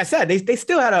 like I said, they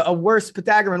still had a worse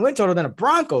Pythagorean win total than the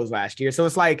Broncos last year. So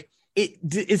it's like,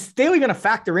 is Staley going to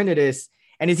factor into this?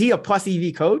 And is he a plus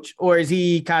EV coach, or is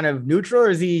he kind of neutral, or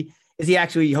is he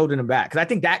actually holding them back? Because I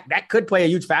think that could play a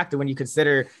huge factor when you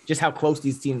consider just how close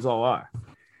these teams all are.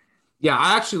 Yeah,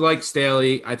 I actually like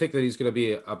Staley. I think that he's going to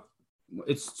be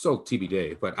it's still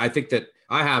TBD, but I think that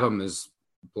I have him as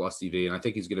plus TV, and I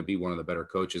think he's going to be one of the better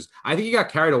coaches. I think he got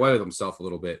carried away with himself a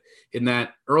little bit in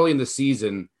that early in the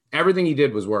season, everything he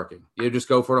did was working. You just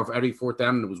go for it off every fourth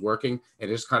down and it was working,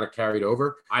 and it just kind of carried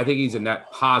over. I think he's a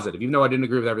net positive. Even though I didn't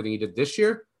agree with everything he did this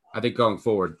year, I think going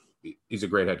forward, he's a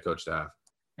great head coach to have.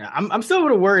 Yeah, I'm still a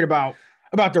little worried about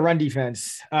the run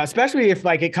defense, especially if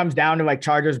like it comes down to like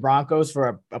Chargers Broncos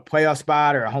for a playoff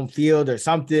spot or a home field or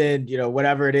something,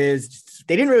 whatever it is.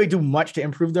 They didn't really do much to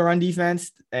improve the run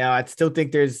defense. I still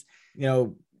think there's,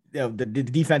 the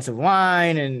defensive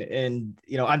line and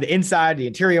on the inside, the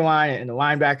interior line and the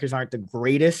linebackers aren't the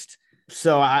greatest.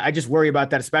 So I just worry about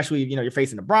that, especially, you're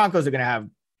facing the Broncos. They're going to have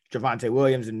Javonte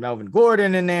Williams and Melvin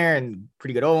Gordon in there and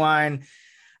pretty good O-line.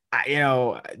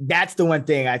 That's the one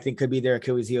thing I think could be their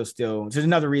Achilles heel still. Which is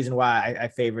another reason why I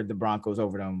favored the Broncos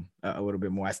over them a little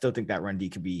bit more. I still think that run D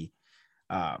could be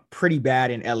pretty bad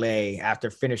in LA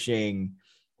after finishing,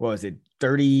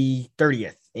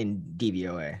 30th in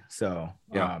DVOA. So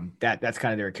that's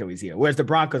kind of their Achilles heel. Whereas the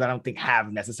Broncos, I don't think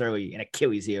have necessarily an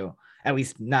Achilles heel, at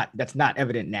least that's not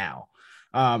evident now.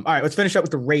 All right, let's finish up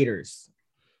with the Raiders.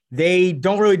 They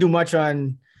don't really do much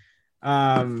on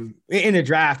in the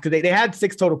draft because they had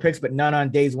 6 total picks, but none on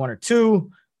days 1 or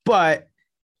 2. But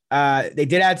they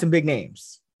did add some big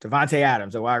names. Devontae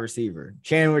Adams, a wide receiver.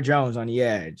 Chandler Jones on the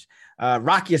edge.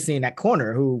 Rocky Yassin at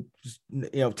corner, who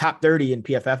top 30 in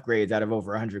PFF grades out of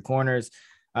over 100 corners.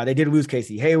 They did lose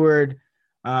Casey Hayward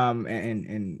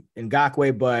and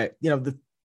Ngakoue, but the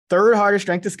third hardest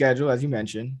strength of schedule, as you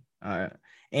mentioned,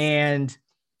 and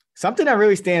something that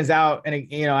really stands out. And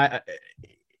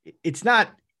it's not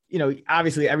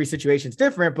obviously every situation is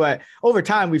different, but over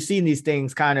time we've seen these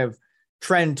things kind of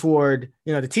trend toward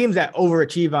the teams that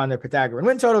overachieve on their Pythagorean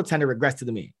win total tend to regress to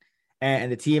the mean.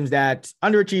 And the teams that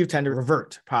underachieve tend to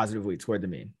revert positively toward the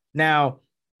mean. Now,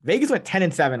 Vegas went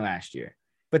 10-7 last year,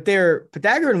 but their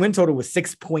Pythagorean win total was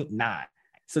 6.9.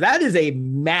 So that is a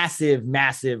massive,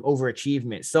 massive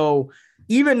overachievement. So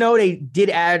even though they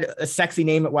did add a sexy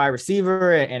name at wide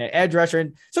receiver and an edge rusher,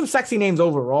 and some sexy names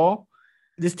overall,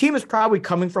 this team is probably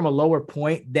coming from a lower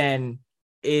point than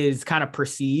is kind of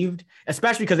perceived,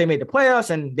 especially because they made the playoffs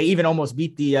and they even almost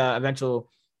beat the eventual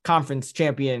conference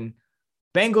champion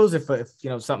Bengals. If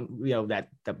something, that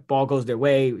the ball goes their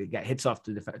way, it got hits off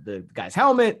the guy's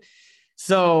helmet.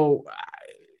 So,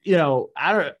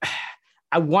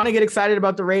 I want to get excited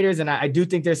about the Raiders, and I do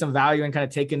think there's some value in kind of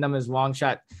taking them as long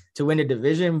shot to win the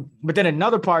division. But then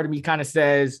another part of me kind of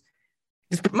says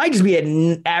this might just be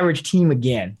an average team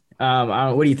again.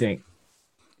 What do you think?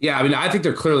 Yeah, I mean, I think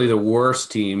they're clearly the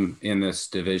worst team in this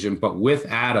division, but with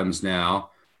Adams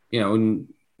now, and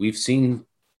we've seen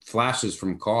flashes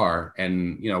from Carr,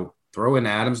 and, throw in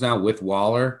Adams now with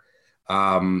Waller.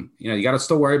 You got to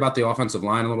still worry about the offensive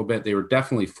line a little bit. They were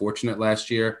definitely fortunate last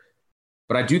year,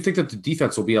 but I do think that the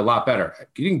defense will be a lot better.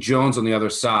 Getting Jones on the other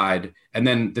side, and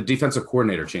then the defensive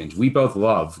coordinator change. We both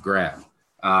love Graham,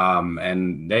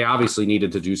 and they obviously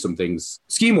needed to do some things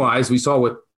scheme-wise. We saw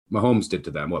what Mahomes did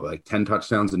to them, like 10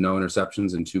 touchdowns and no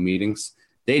interceptions in 2 meetings.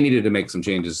 They needed to make some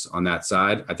changes on that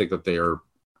side. I think that they are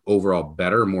overall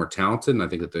better, more talented, and I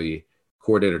think that the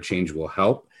coordinator change will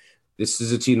help. This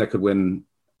is a team that could win,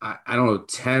 I don't know,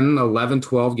 10, 11,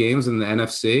 12 games in the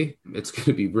NFC. It's going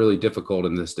to be really difficult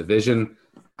in this division.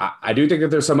 I do think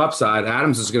that there's some upside.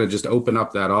 Adams is going to just open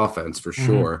up that offense for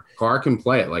sure. Carr can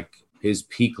play at like his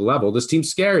peak level. This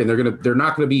team's scary, and they're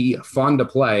not going to be fun to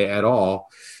play at all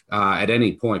at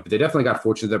any point. But they definitely got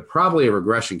fortunate. They're probably a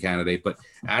regression candidate. But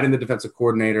adding the defensive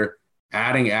coordinator,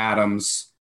 adding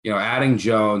Adams, adding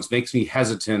Jones makes me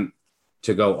hesitant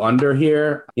to go under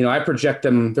here. I project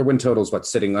them, their win total is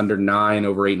sitting under 9,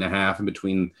 over 8.5 in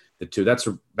between the two. That's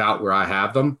about where I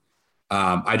have them.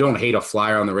 I don't hate a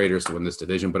flyer on the Raiders to win this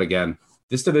division, but again,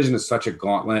 this division is such a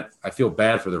gauntlet. I feel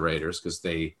bad for the Raiders because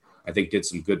they, I think, did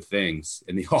some good things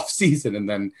in the offseason, and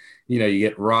then, you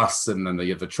get Russ, and then you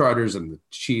get the Chargers and the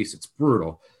Chiefs. It's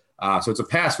brutal. So it's a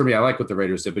pass for me. I like what the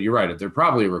Raiders did, but you're right. They're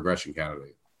probably a regression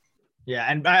candidate. Yeah,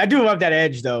 and I do love that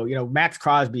edge, though. Max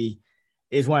Crosby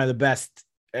is one of the best.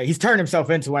 He's turned himself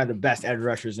into one of the best edge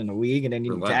rushers in the league. And then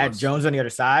you add Jones on the other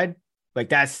side.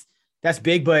 That's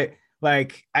big. But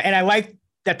and I like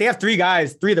that they have 3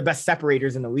 guys, 3 of the best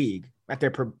separators in the league at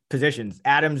their positions,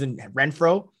 Adams and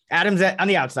Renfro. Adams on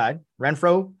the outside,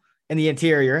 Renfro in the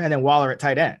interior, and then Waller at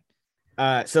tight end.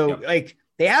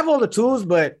 They have all the tools,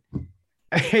 but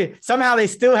somehow they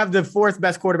still have the 4th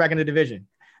best quarterback in the division.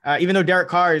 Even though Derek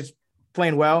Carr is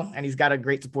playing well and he's got a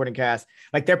great supporting cast,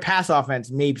 their pass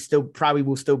offense probably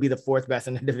will still be the 4th best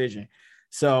in the division.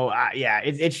 So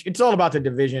it's all about the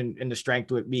division and the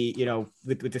strength with me,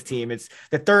 with this team. It's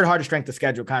the 3rd hardest strength of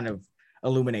schedule kind of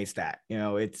illuminates that.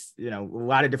 It's a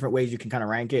lot of different ways you can kind of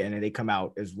rank it, and they come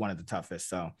out as one of the toughest.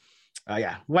 So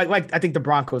I think the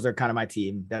Broncos are kind of my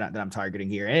team that I'm targeting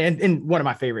here, and one of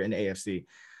my favorite in the AFC.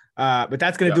 But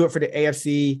that's going to do it for the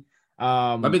AFC.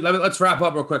 Let's wrap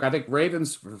up real quick. I think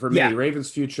Ravens for me.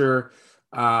 Ravens future.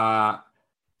 I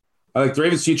like the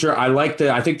Ravens future.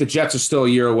 I think the Jets are still a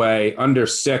year away. Under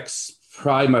 6,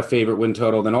 probably my favorite win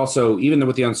total. Then also, even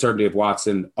with the uncertainty of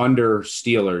Watson, under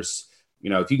Steelers.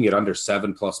 If you can get under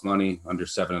 7 plus money, under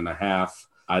 7.5,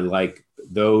 I like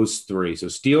those 3. So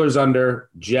Steelers under,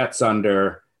 Jets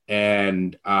under,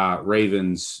 and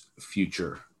Ravens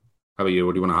future. How about you?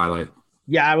 What do you want to highlight?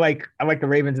 Yeah, I like the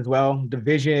Ravens as well.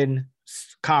 Division,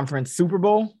 conference, Super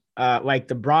Bowl. Like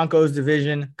the Broncos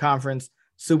division, conference,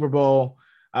 Super Bowl.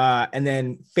 And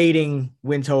then fading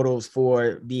win totals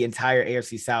for the entire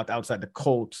AFC South outside the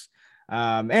Colts.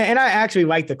 And I actually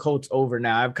like the Colts over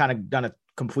now. I've kind of done a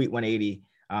complete 180,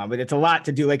 but it's a lot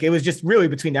to do. It was just really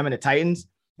between them and the Titans.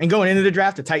 And going into the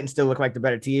draft, the Titans still look like the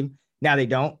better team. Now they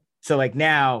don't. So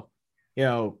now,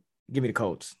 give me the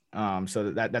Colts.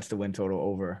 So that's the win total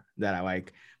over that I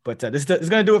like. But this is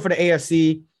going to do it for the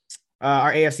AFC,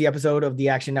 our AFC episode of the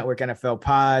Action Network NFL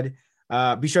pod.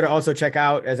 Be sure to also check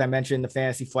out, as I mentioned, the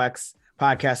Fantasy Flex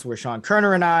podcast where Sean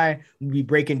Kerner and I will be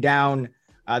breaking down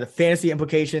the fantasy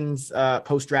implications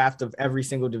post-draft of every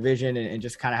single division and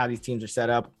just kind of how these teams are set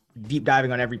up, deep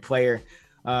diving on every player,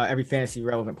 every fantasy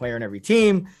relevant player in every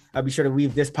team. Be sure to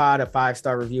leave this pod a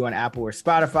 5-star review on Apple or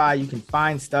Spotify. You can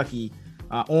find Stucky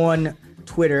on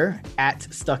Twitter at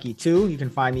Stucky2. You can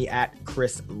find me at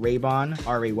Chris Raybon,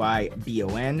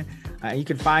 Raybon. You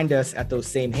can find us at those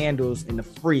same handles in the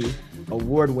free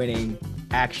award-winning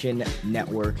Action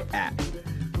Network app.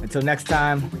 Until next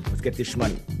time, let's get this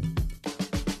money.